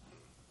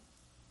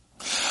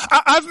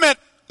 I've met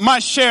my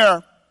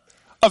share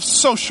of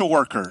social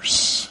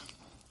workers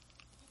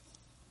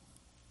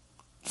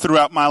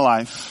throughout my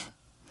life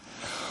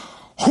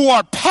who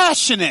are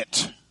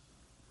passionate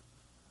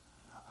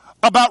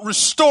about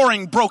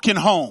restoring broken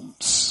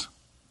homes,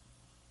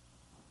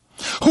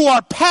 who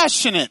are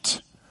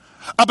passionate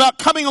about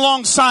coming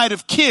alongside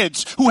of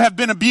kids who have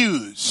been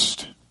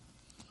abused.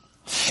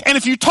 And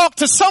if you talk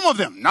to some of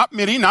them, not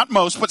many, not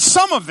most, but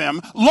some of them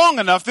long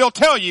enough, they'll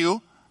tell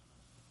you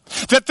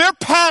that their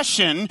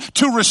passion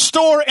to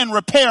restore and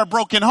repair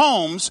broken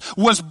homes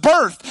was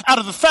birthed out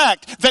of the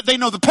fact that they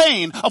know the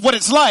pain of what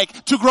it's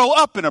like to grow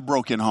up in a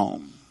broken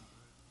home.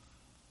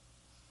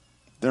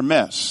 Their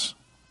mess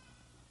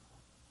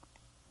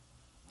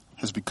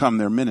has become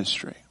their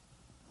ministry.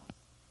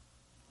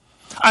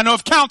 I know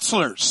of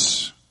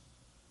counselors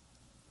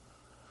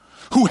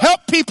who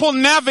help people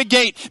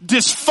navigate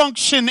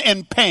dysfunction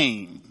and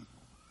pain.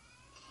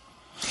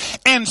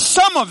 And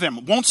some of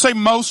them, won't say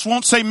most,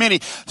 won't say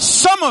many,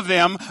 some of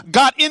them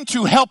got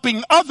into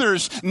helping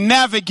others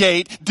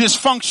navigate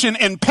dysfunction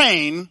and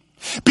pain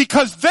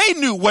because they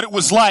knew what it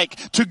was like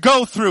to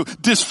go through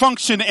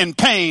dysfunction and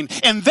pain,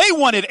 and they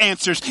wanted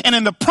answers. And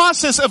in the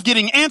process of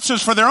getting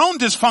answers for their own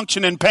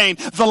dysfunction and pain,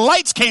 the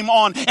lights came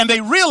on and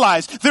they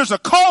realized there's a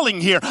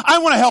calling here. I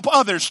want to help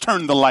others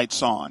turn the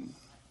lights on.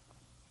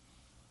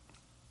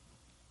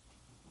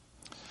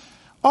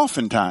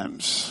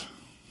 Oftentimes,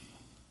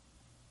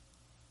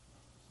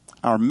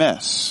 our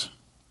mess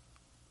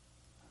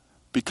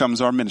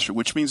becomes our ministry,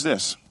 which means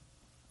this.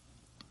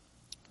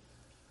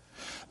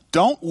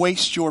 Don't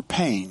waste your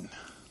pain.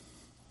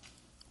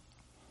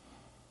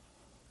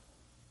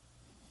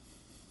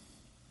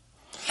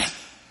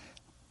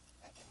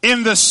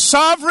 In the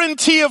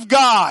sovereignty of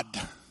God,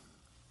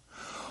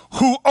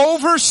 who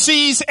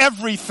oversees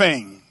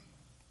everything,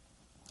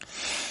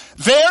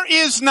 there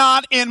is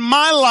not in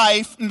my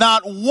life,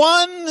 not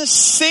one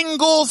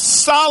single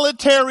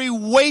solitary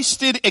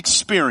wasted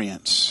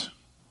experience.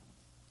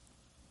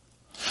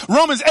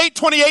 Romans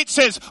 8:28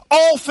 says,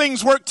 all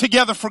things work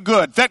together for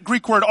good. That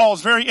Greek word all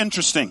is very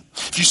interesting.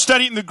 If you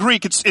study it in the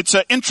Greek, it's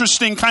an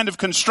interesting kind of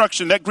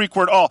construction, that Greek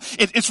word all.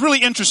 It's really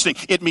interesting.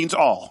 It means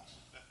all.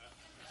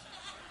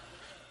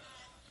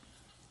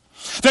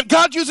 That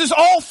God uses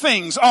all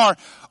things, our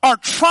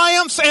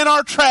triumphs and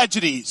our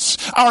tragedies,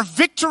 our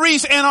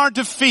victories and our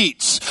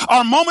defeats,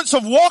 Our moments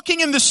of walking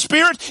in the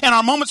Spirit and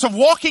our moments of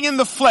walking in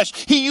the flesh.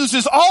 He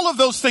uses all of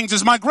those things.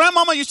 As my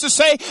grandmama used to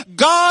say,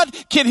 God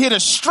can hit a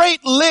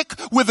straight lick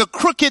with a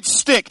crooked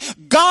stick.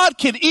 God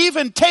can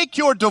even take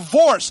your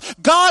divorce.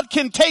 God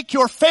can take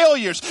your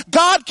failures.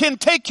 God can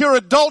take your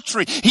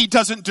adultery. He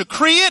doesn't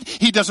decree it.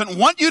 He doesn't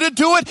want you to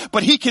do it,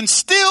 but he can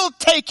still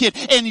take it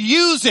and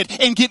use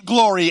it and get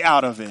glory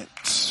out of it.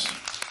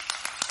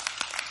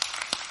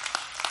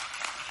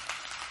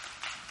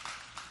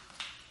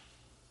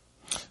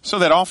 So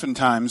that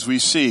oftentimes we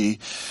see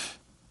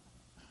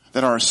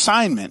that our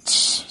assignments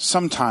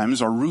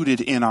sometimes are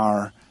rooted in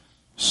our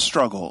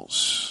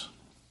struggles.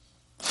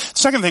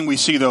 Second thing we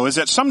see, though, is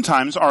that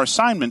sometimes our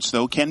assignments,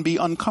 though, can be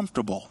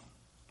uncomfortable.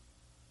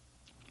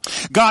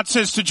 God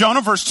says to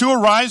Jonah, verse 2,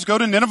 arise, go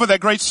to Nineveh,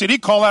 that great city,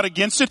 call out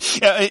against it.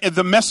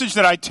 The message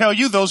that I tell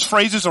you, those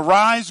phrases,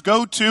 arise,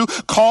 go to,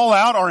 call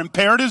out, are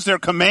imperatives, they're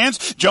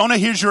commands. Jonah,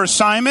 here's your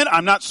assignment.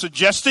 I'm not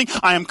suggesting,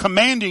 I am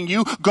commanding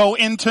you, go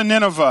into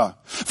Nineveh.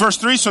 Verse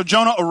 3, so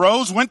Jonah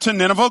arose, went to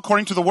Nineveh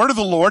according to the word of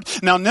the Lord.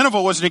 Now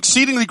Nineveh was an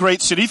exceedingly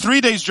great city, 3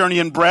 days' journey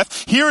in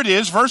breadth. Here it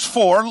is, verse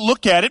 4,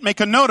 look at it, make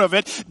a note of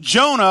it.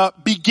 Jonah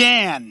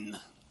began.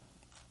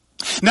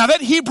 Now that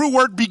Hebrew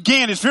word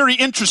began is very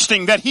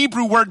interesting. That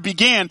Hebrew word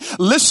began,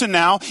 listen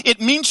now, it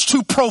means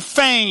to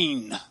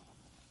profane.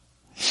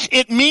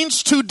 It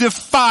means to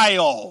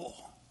defile.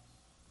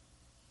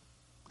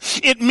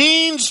 It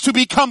means to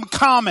become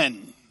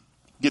common.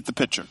 Get the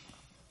picture.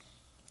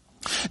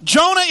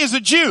 Jonah is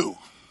a Jew.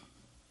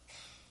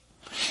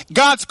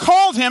 God's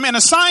called him and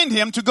assigned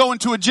him to go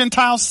into a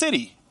Gentile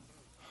city.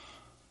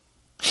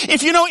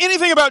 If you know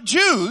anything about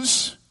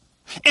Jews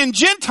and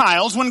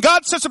Gentiles, when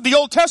God sets up the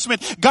Old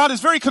Testament, God is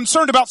very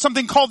concerned about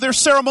something called their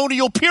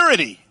ceremonial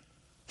purity.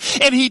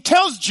 And he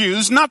tells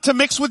Jews not to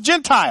mix with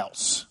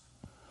Gentiles.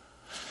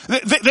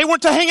 They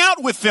weren't to hang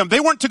out with them.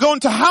 They weren't to go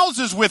into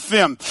houses with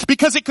them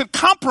because it could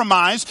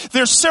compromise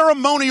their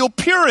ceremonial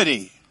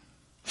purity.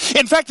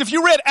 In fact, if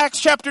you read Acts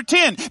chapter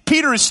 10,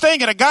 Peter is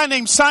staying at a guy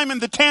named Simon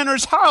the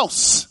Tanner's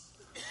house.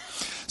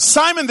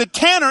 Simon the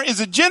Tanner is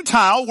a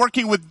Gentile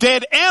working with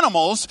dead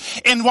animals,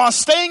 and while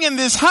staying in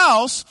this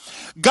house,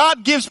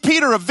 God gives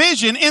Peter a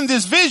vision. In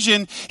this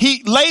vision,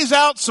 he lays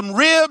out some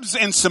ribs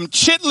and some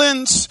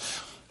chitlins.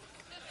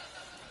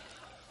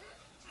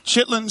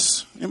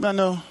 Chitlins? Anybody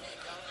know?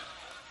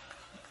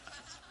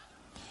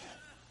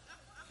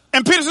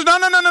 And Peter says, no,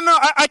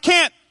 I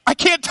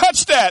can't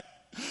touch that.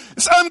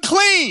 It's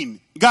unclean.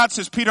 God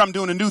says, Peter, I'm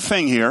doing a new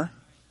thing here.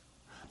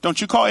 Don't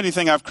you call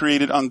anything I've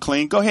created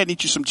unclean. Go ahead and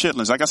eat you some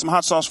chitlins. I got some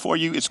hot sauce for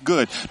you. It's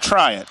good.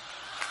 Try it.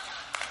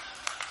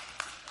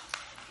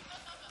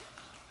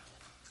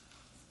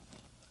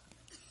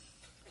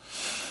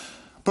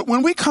 But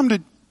when we come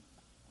to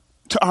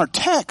our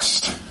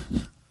text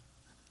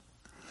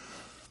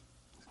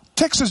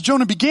says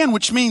Jonah began,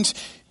 which means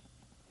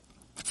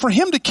for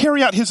him to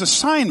carry out his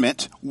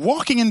assignment,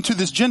 walking into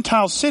this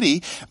Gentile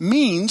city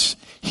means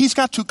he's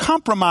got to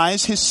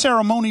compromise his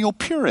ceremonial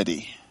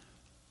purity.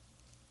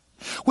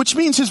 Which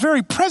means his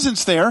very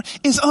presence there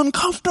is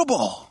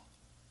uncomfortable.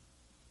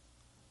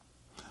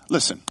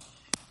 Listen,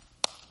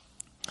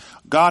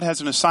 God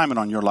has an assignment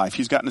on your life.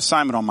 He's got an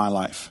assignment on my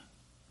life.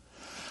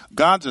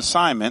 God's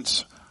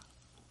assignments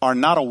are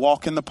not a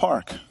walk in the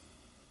park.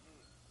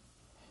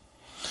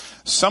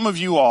 Some of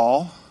you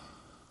all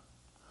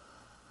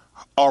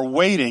are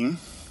waiting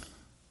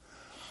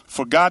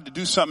for God to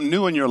do something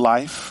new in your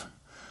life,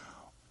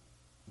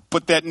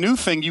 but that new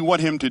thing you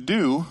want him to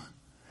do,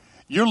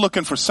 you're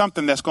looking for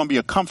something that's going to be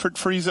a comfort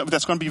free,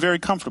 that's going to be very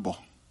comfortable.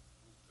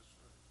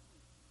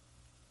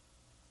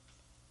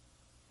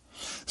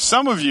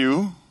 Some of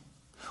you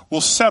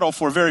will settle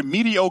for a very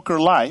mediocre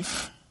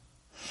life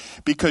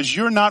because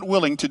you're not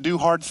willing to do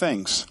hard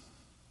things.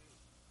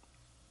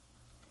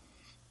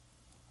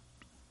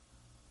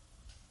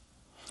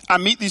 I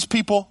meet these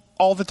people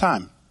all the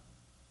time.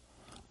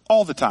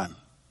 All the time.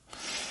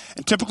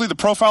 And typically the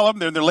profile of them,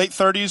 they're in their late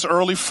 30s,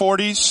 early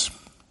 40s,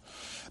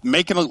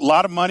 making a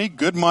lot of money,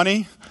 good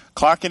money,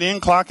 clocking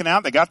in, clocking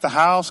out. They got the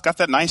house, got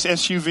that nice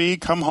SUV,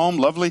 come home,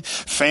 lovely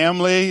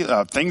family.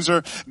 Things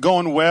are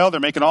going well.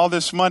 They're making all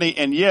this money.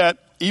 And yet,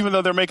 even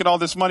though they're making all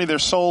this money, their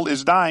soul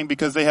is dying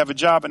because they have a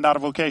job and not a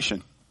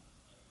vocation.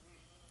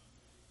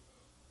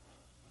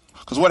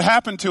 Because what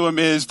happened to them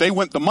is they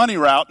went the money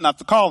route, not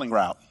the calling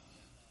route.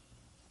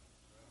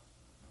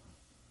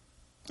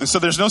 And so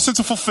there's no sense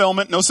of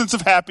fulfillment, no sense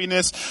of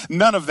happiness,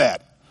 none of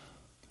that.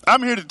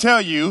 I'm here to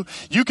tell you,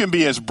 you can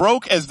be as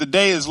broke as the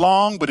day is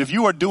long, but if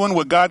you are doing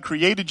what God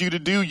created you to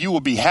do, you will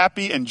be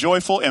happy and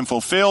joyful and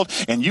fulfilled.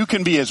 And you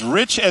can be as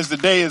rich as the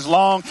day is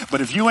long,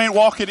 but if you ain't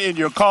walking in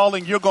your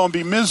calling, you're going to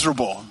be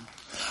miserable.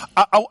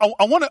 I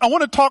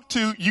want to talk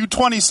to you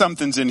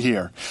 20-somethings in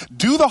here.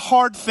 Do the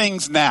hard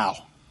things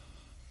now.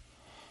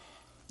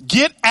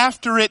 Get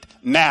after it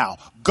now.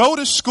 Go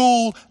to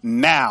school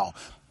now.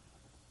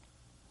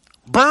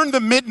 Burn the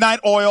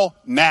midnight oil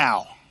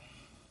now.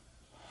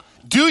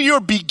 Do your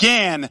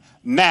began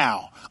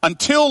now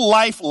until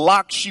life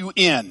locks you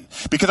in.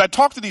 Because I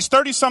talk to these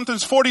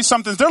 30-somethings,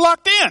 40-somethings, they're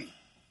locked in.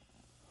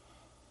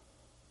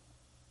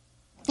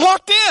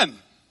 Locked in.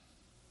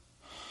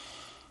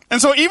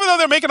 And so even though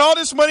they're making all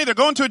this money, they're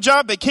going to a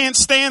job they can't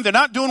stand, they're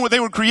not doing what they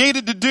were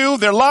created to do,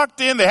 they're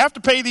locked in, they have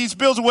to pay these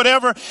bills or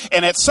whatever,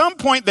 and at some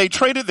point they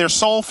traded their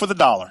soul for the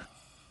dollar.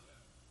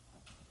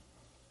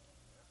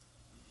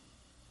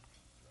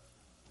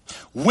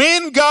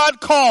 When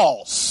God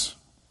calls,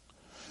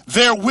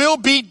 there will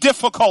be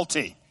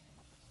difficulty.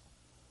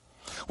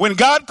 When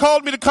God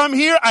called me to come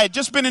here, I had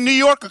just been in New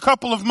York a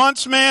couple of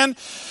months, man.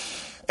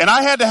 And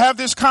I had to have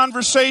this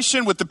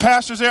conversation with the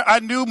pastors there. I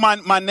knew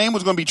my name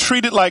was going to be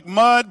treated like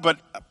mud, but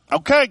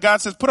okay,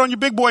 God says, put on your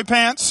big boy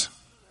pants.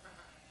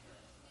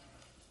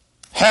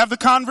 Have the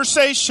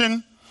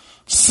conversation.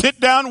 Sit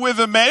down with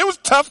them, man. It was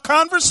a tough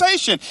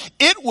conversation.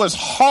 It was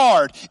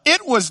hard.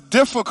 It was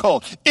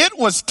difficult. It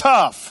was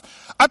tough.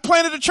 I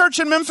planted a church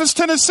in Memphis,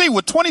 Tennessee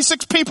with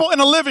 26 people in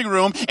a living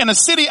room in a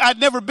city I'd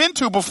never been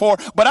to before,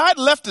 but I'd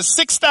left a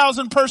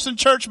 6,000 person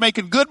church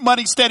making good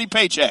money, steady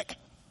paycheck.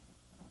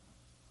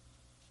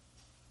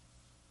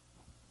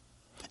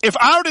 If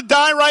I were to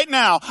die right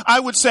now, I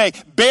would say,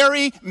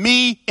 bury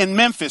me in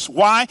Memphis.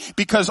 Why?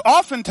 Because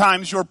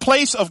oftentimes your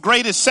place of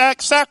greatest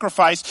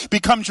sacrifice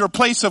becomes your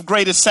place of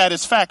greatest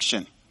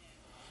satisfaction.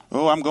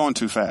 Oh, I'm going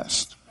too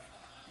fast.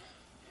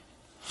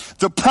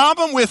 The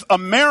problem with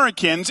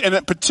Americans,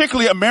 and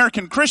particularly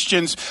American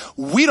Christians,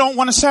 we don't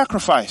want to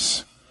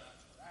sacrifice.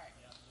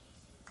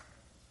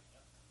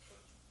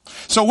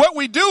 So what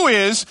we do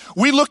is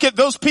we look at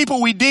those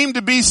people we deem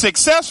to be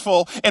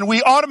successful and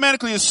we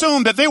automatically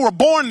assume that they were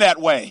born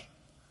that way.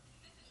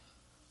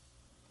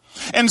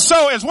 And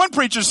so, as one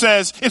preacher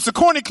says, it's a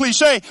corny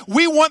cliche,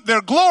 we want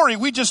their glory,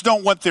 we just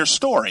don't want their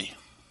story.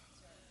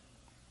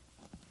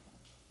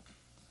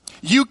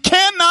 You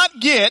cannot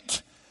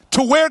get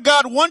to where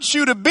God wants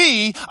you to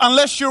be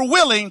unless you're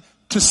willing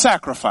to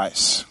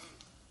sacrifice.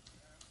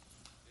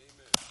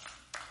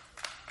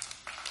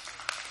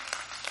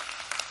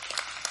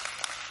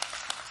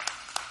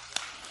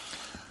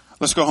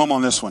 Let's go home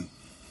on this one.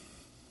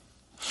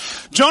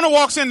 Jonah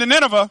walks into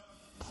Nineveh,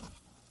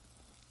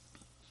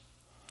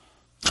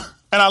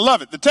 and I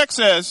love it. The text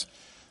says,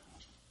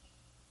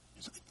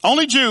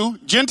 only Jew,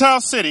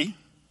 Gentile city.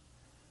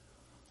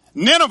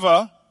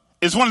 Nineveh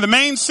is one of the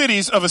main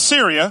cities of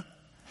Assyria.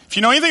 If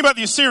you know anything about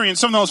the Assyrians,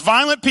 some of the most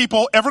violent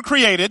people ever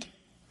created,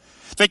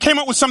 they came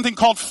up with something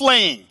called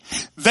flaying.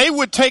 They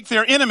would take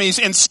their enemies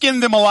and skin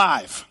them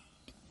alive.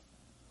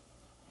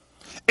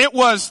 It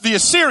was the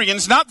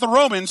Assyrians, not the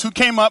Romans, who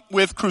came up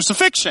with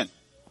crucifixion.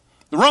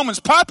 The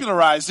Romans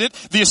popularized it.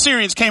 The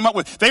Assyrians came up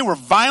with, they were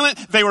violent,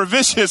 they were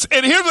vicious.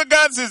 And here's what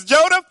God says,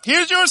 Jonah,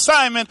 here's your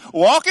assignment.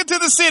 Walk into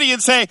the city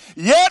and say,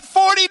 yet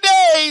 40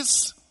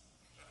 days.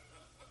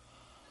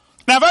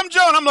 Now if I'm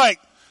Jonah, I'm like,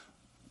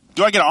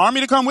 do I get an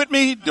army to come with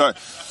me? Do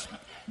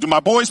my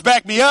boys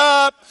back me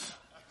up?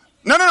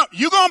 No.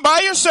 You going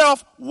by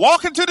yourself,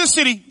 walk into the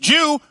city,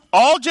 Jew,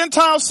 all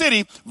Gentile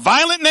city,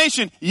 violent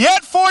nation,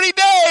 yet 40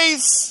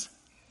 days.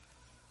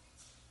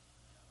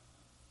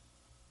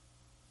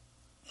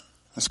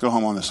 Let's go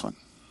home on this one.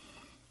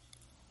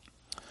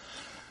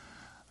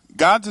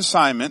 God's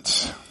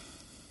assignments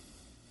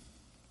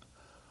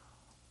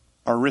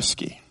are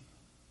risky.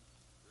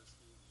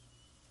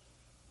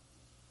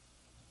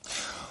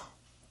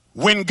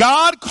 When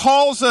God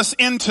calls us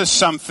into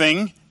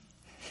something,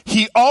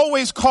 He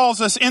always calls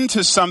us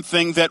into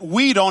something that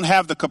we don't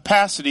have the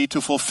capacity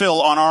to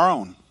fulfill on our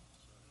own.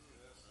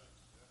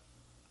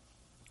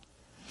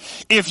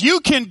 If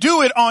you can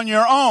do it on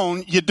your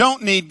own, you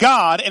don't need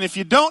God. And if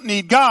you don't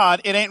need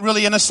God, it ain't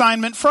really an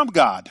assignment from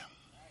God.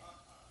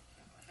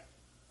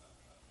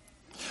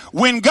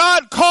 When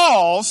God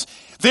calls,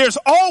 there's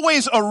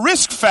always a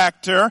risk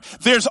factor.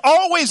 There's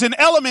always an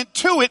element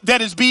to it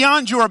that is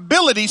beyond your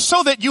ability,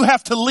 so that you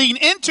have to lean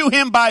into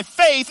Him by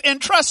faith and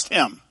trust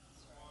Him.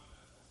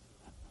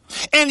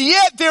 And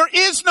yet there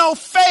is no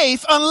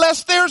faith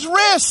unless there's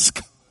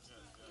risk.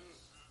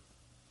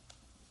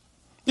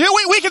 You know,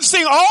 we can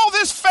sing all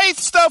this faith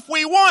stuff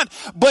we want,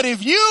 but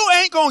if you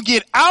ain't going to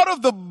get out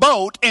of the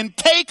boat and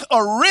take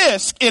a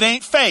risk, it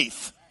ain't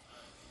faith.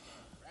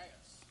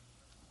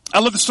 I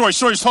love the story. The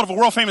story is told of a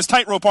world famous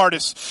tightrope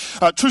artist.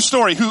 True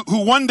story.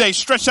 Who one day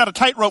stretched out a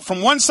tightrope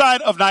from one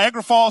side of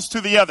Niagara Falls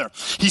to the other.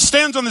 He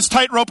stands on this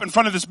tightrope in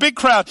front of this big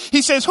crowd.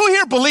 He says, who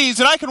here believes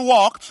that I can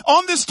walk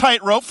on this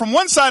tightrope from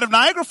one side of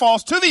Niagara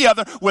Falls to the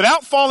other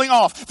without falling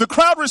off? The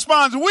crowd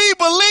responds, we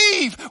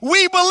believe,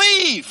 we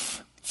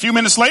believe. A few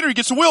minutes later, he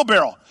gets a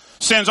wheelbarrow.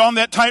 Stands on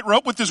that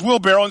tightrope with this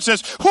wheelbarrow and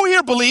says, who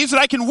here believes that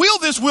I can wheel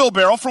this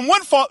wheelbarrow from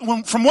one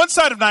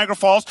side of Niagara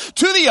Falls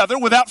to the other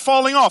without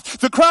falling off?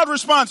 The crowd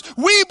responds,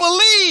 we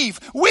believe,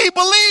 we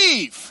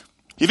believe.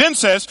 He then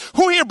says,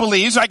 who here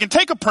believes I can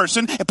take a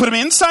person and put them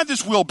inside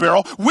this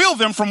wheelbarrow, wheel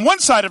them from one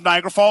side of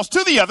Niagara Falls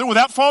to the other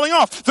without falling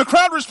off? The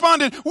crowd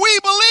responded, we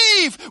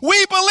believe,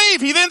 we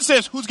believe. He then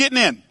says, who's getting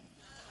in?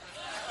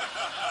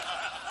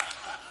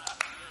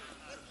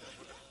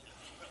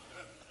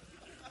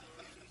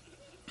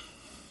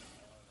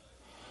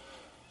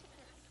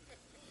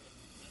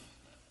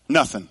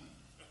 Nothing.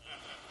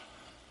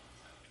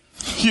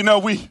 You know,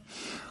 we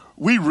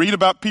We read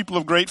about people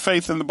of great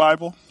faith in the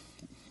Bible.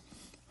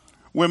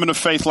 Women of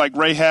faith like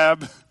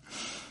Rahab.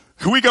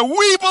 We go,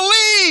 we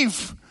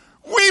believe.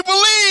 We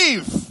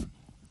believe.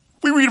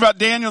 We read about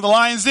Daniel in the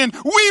lion's den.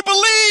 We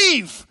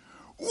believe.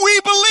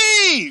 We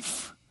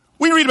believe.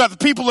 We read about the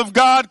people of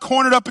God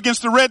cornered up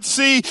against the Red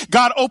Sea.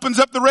 God opens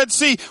up the Red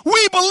Sea.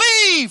 We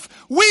believe.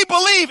 We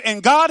believe.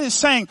 And God is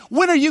saying,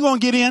 when are you going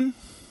to get in?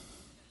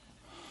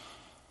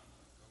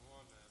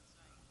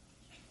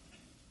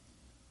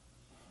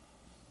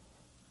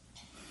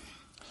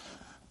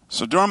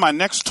 So during my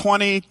next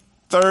 20,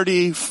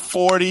 30,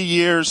 40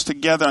 years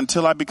together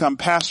until I become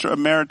pastor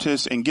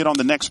emeritus and get on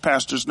the next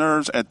pastor's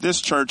nerves at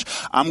this church,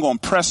 I'm going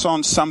to press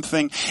on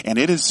something, and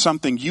it is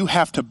something you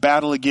have to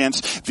battle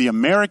against. The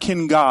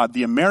American God,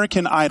 the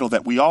American idol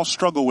that we all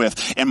struggle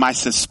with. And my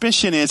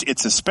suspicion is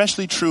it's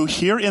especially true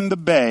here in the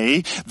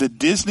Bay, the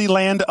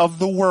Disneyland of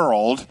the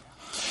world.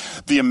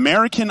 The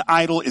American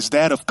idol is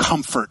that of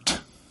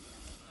comfort.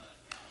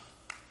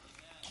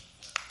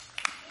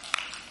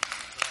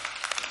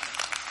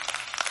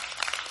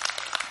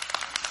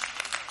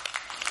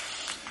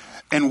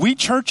 And we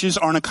churches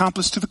are an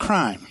accomplice to the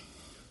crime.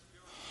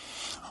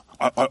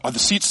 Are the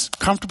seats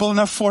comfortable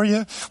enough for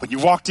you? When you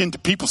walked in, do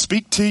people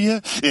speak to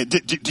you?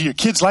 Do your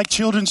kids like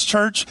children's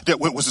church?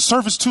 Was the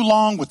service too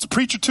long? Was the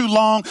preacher too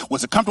long?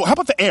 Was it comfortable? How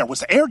about the air?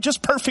 Was the air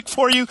just perfect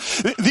for you?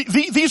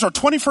 These are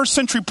 21st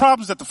century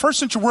problems that the first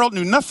century world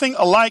knew nothing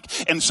alike.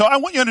 And so I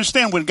want you to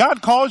understand, when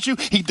God calls you,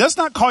 he does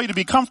not call you to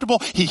be comfortable.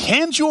 He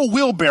hands you a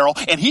wheelbarrow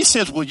and he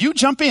says, will you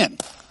jump in?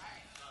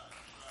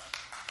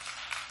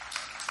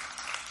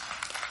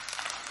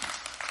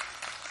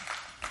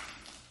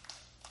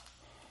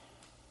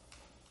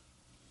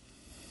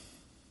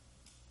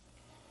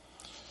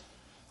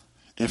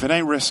 If it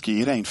ain't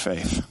risky, it ain't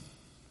faith.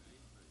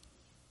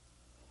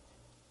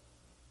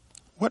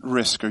 What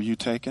risk are you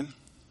taking?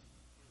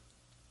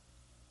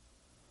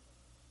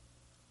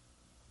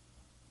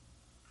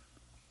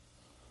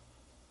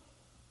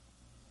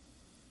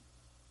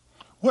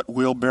 What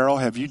wheelbarrow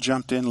have you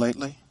jumped in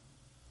lately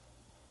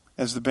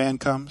as the band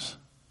comes?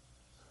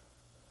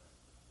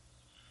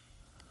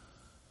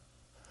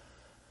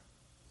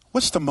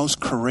 What's the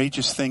most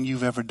courageous thing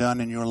you've ever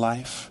done in your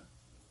life?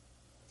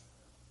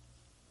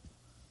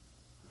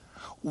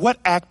 What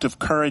act of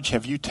courage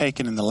have you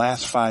taken in the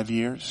last 5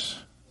 years?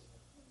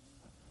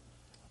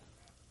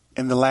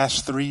 In the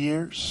last 3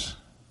 years?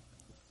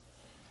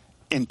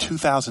 In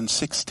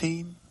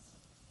 2016?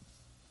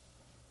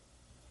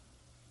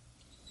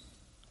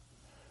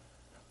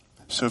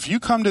 So if you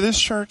come to this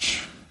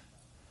church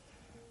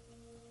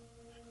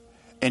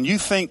and you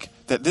think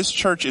that this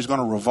church is going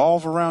to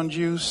revolve around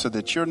you so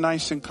that you're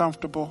nice and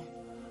comfortable,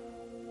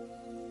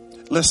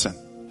 listen,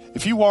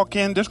 if you walk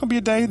in, there's going to be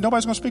a day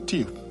nobody's going to speak to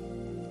you.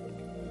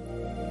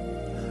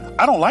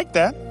 I don't like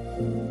that.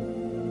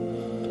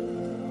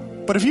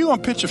 But if you're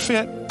going to pitch a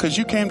fit because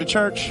you came to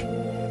church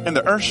and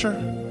the usher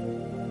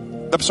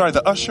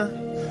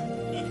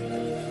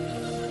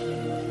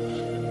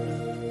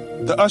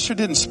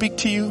didn't speak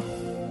to you,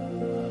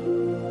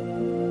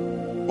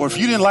 or if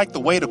you didn't like the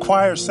way the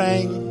choir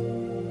sang,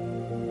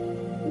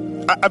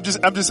 I'm just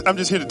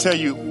here to tell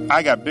you,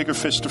 I got bigger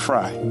fish to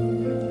fry.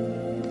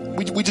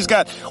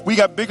 We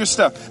got bigger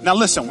stuff. Now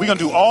listen, we're going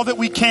to do all that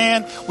we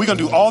can. We're going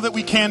to do all that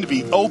we can to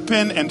be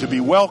open and to be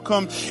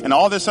welcome and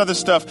all this other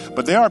stuff.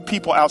 But there are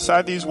people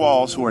outside these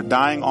walls who are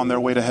dying on their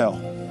way to hell.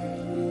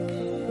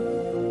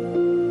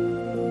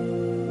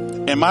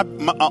 And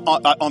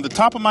on the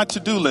top of my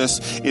to-do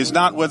list is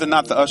not whether or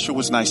not the usher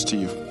was nice to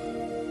you.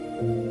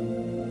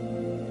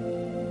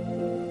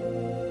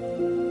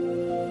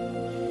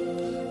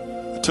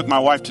 I took my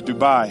wife to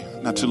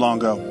Dubai not too long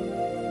ago.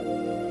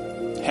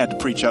 Had to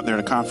preach out there at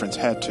a conference.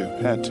 Had to.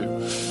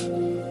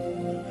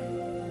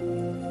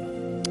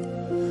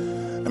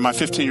 And my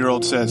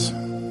 15-year-old says,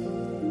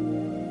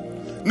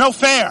 no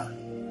fair.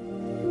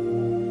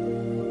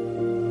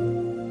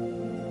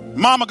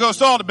 Mama goes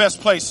to all the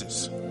best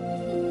places.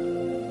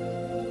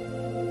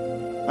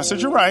 I said,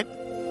 you're right.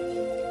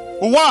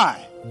 Well,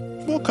 why?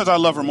 Well, because I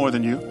love her more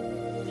than you.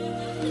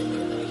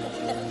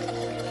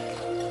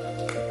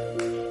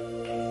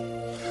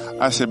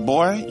 I said,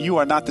 boy, you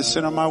are not the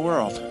center of my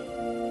world.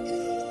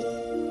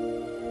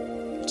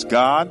 It's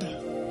God,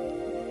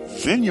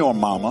 then your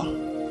mama,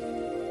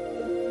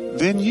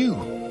 then you.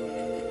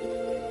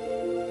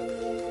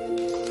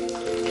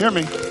 Hear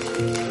me.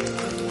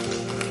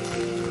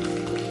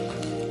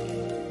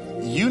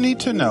 You need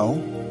to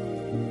know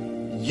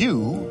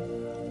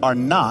you are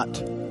not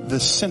the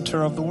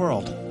center of the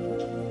world.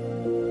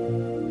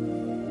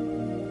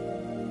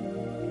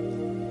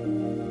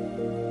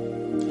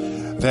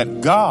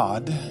 That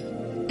God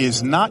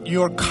is not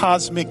your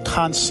cosmic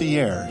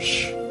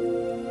concierge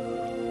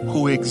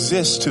who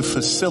exists to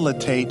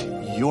facilitate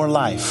your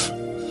life.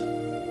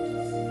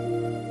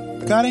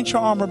 God ain't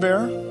your armor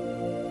bearer.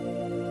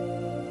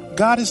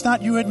 God is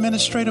not your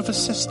administrative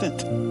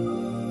assistant.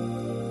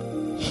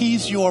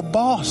 He's your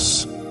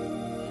boss.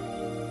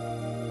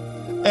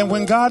 And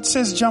when God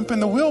says jump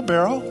in the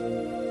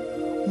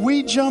wheelbarrow,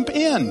 we jump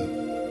in.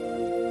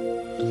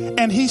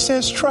 And he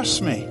says,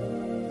 trust me.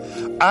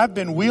 I've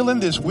been wheeling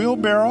this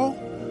wheelbarrow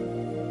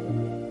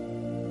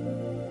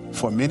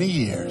for many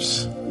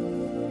years.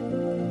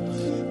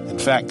 In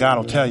fact, God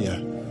will tell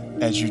you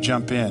as you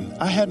jump in,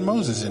 I had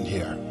Moses in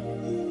here.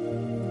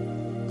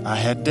 I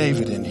had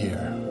David in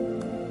here.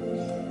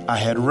 I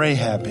had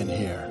Rahab in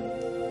here.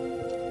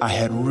 I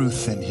had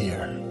Ruth in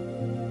here.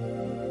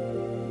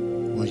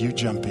 Will you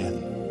jump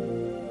in?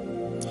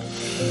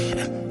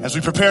 As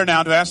we prepare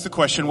now to ask the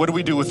question, what do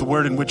we do with the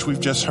word in which we've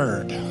just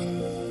heard?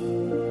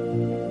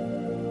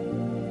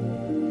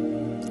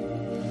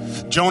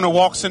 Jonah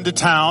walks into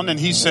town and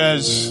he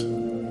says,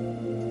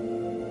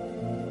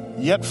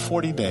 yet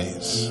 40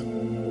 days.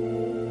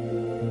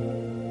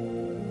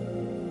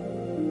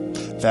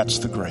 That's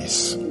the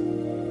grace.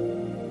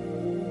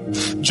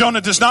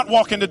 Jonah does not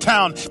walk into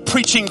town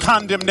preaching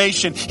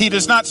condemnation. He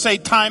does not say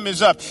time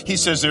is up. He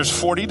says there's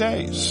 40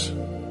 days.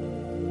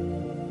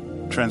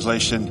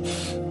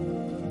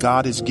 Translation,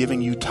 God is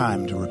giving you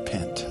time to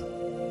repent.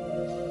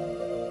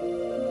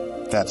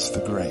 That's the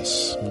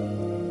grace.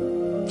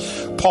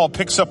 Paul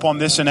picks up on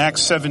this in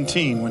Acts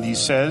 17 when he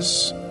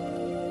says,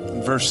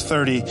 in verse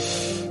 30,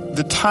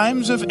 the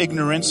times of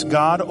ignorance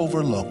God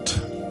overlooked,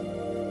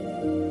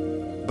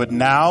 but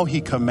now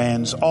he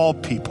commands all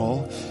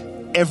people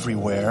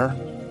everywhere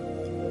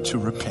to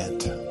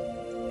repent.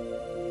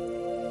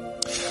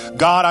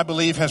 God, I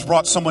believe, has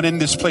brought someone in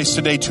this place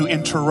today to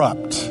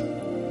interrupt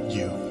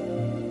you.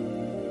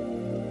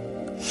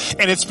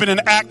 And it's been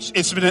an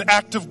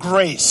act of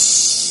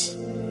grace,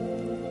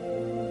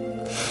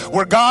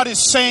 where God is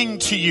saying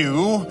to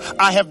you,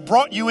 I have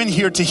brought you in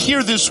here to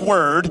hear this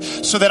word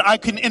so that I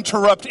can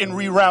interrupt and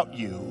reroute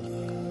you.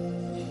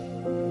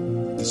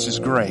 This is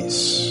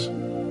grace.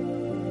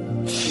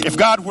 If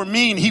God were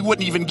mean, he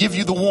wouldn't even give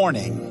you the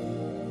warning.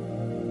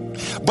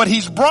 But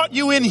he's brought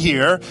you in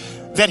here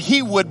that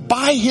he would,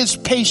 by his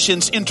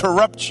patience,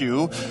 interrupt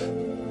you,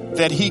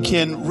 that he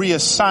can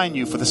reassign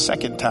you for the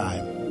second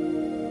time,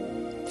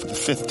 for the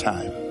 5th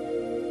time,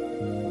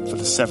 for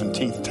the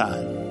 17th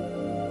time,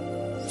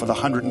 for the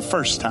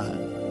 101st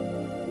time.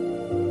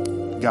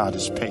 God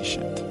is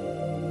patient.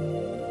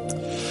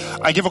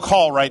 I give a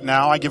call right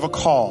now. I give a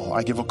call.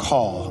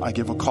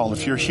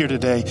 If you're here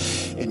today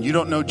and you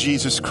don't know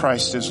Jesus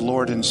Christ as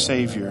Lord and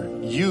Savior,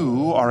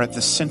 you are at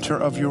the center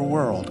of your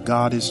world.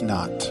 God is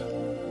not.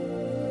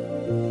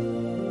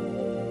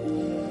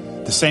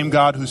 The same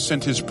God who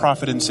sent his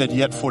prophet and said,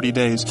 yet 40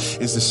 days,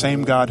 is the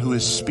same God who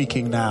is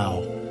speaking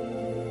now.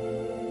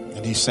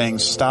 And he's saying,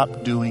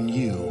 stop doing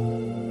you.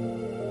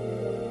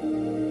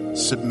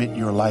 Submit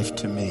your life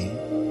to me.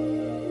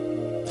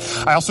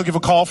 I also give a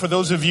call for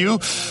those of you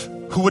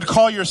who would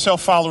call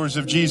yourself followers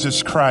of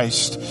Jesus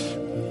Christ,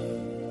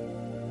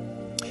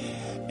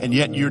 and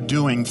yet you're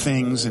doing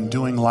things and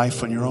doing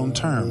life on your own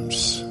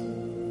terms.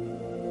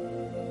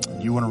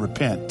 You want to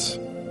repent.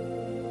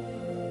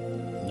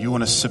 You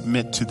want to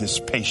submit to this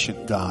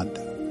patient God.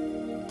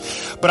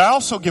 But I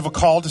also give a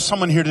call to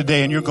someone here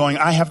today and you're going,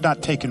 I have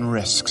not taken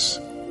risks.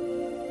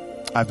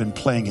 I've been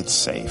playing it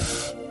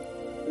safe.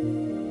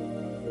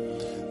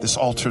 This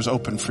altar is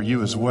open for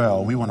you as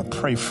well. We want to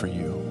pray for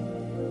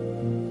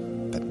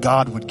you, that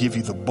God would give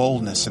you the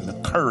boldness and the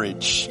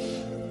courage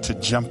to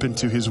jump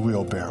into his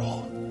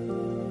wheelbarrow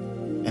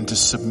and to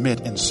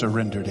submit and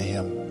surrender to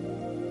him.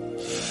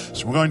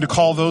 So we're going to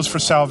call those for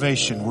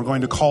salvation. We're going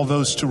to call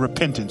those to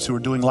repentance who are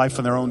doing life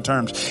on their own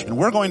terms. And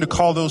we're going to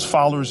call those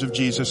followers of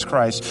Jesus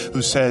Christ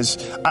who says,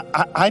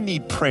 I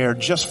need prayer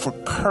just for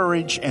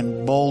courage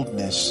and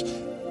boldness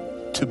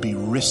to be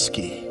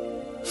risky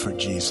for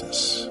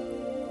Jesus.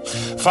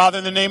 Father,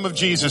 in the name of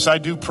Jesus, I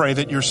do pray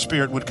that your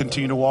Spirit would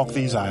continue to walk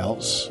these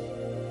aisles.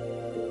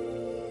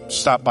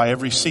 Stop by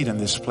every seat in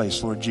this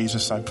place, Lord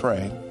Jesus, I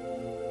pray.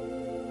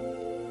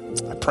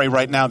 I pray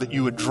right now that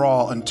you would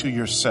draw unto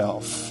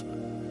yourself,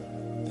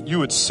 that you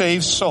would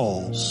save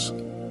souls,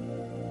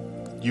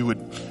 you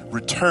would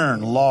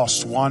return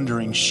lost,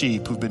 wandering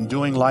sheep who've been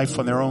doing life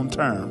on their own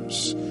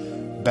terms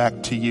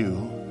back to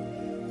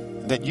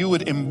you, that you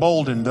would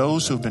embolden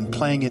those who've been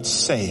playing it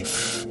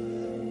safe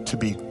to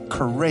be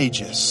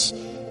courageous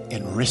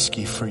and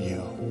risky for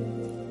you.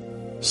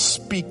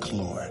 Speak,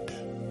 Lord.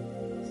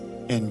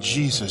 In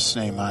Jesus'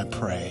 name I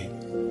pray.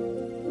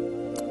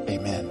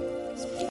 Amen.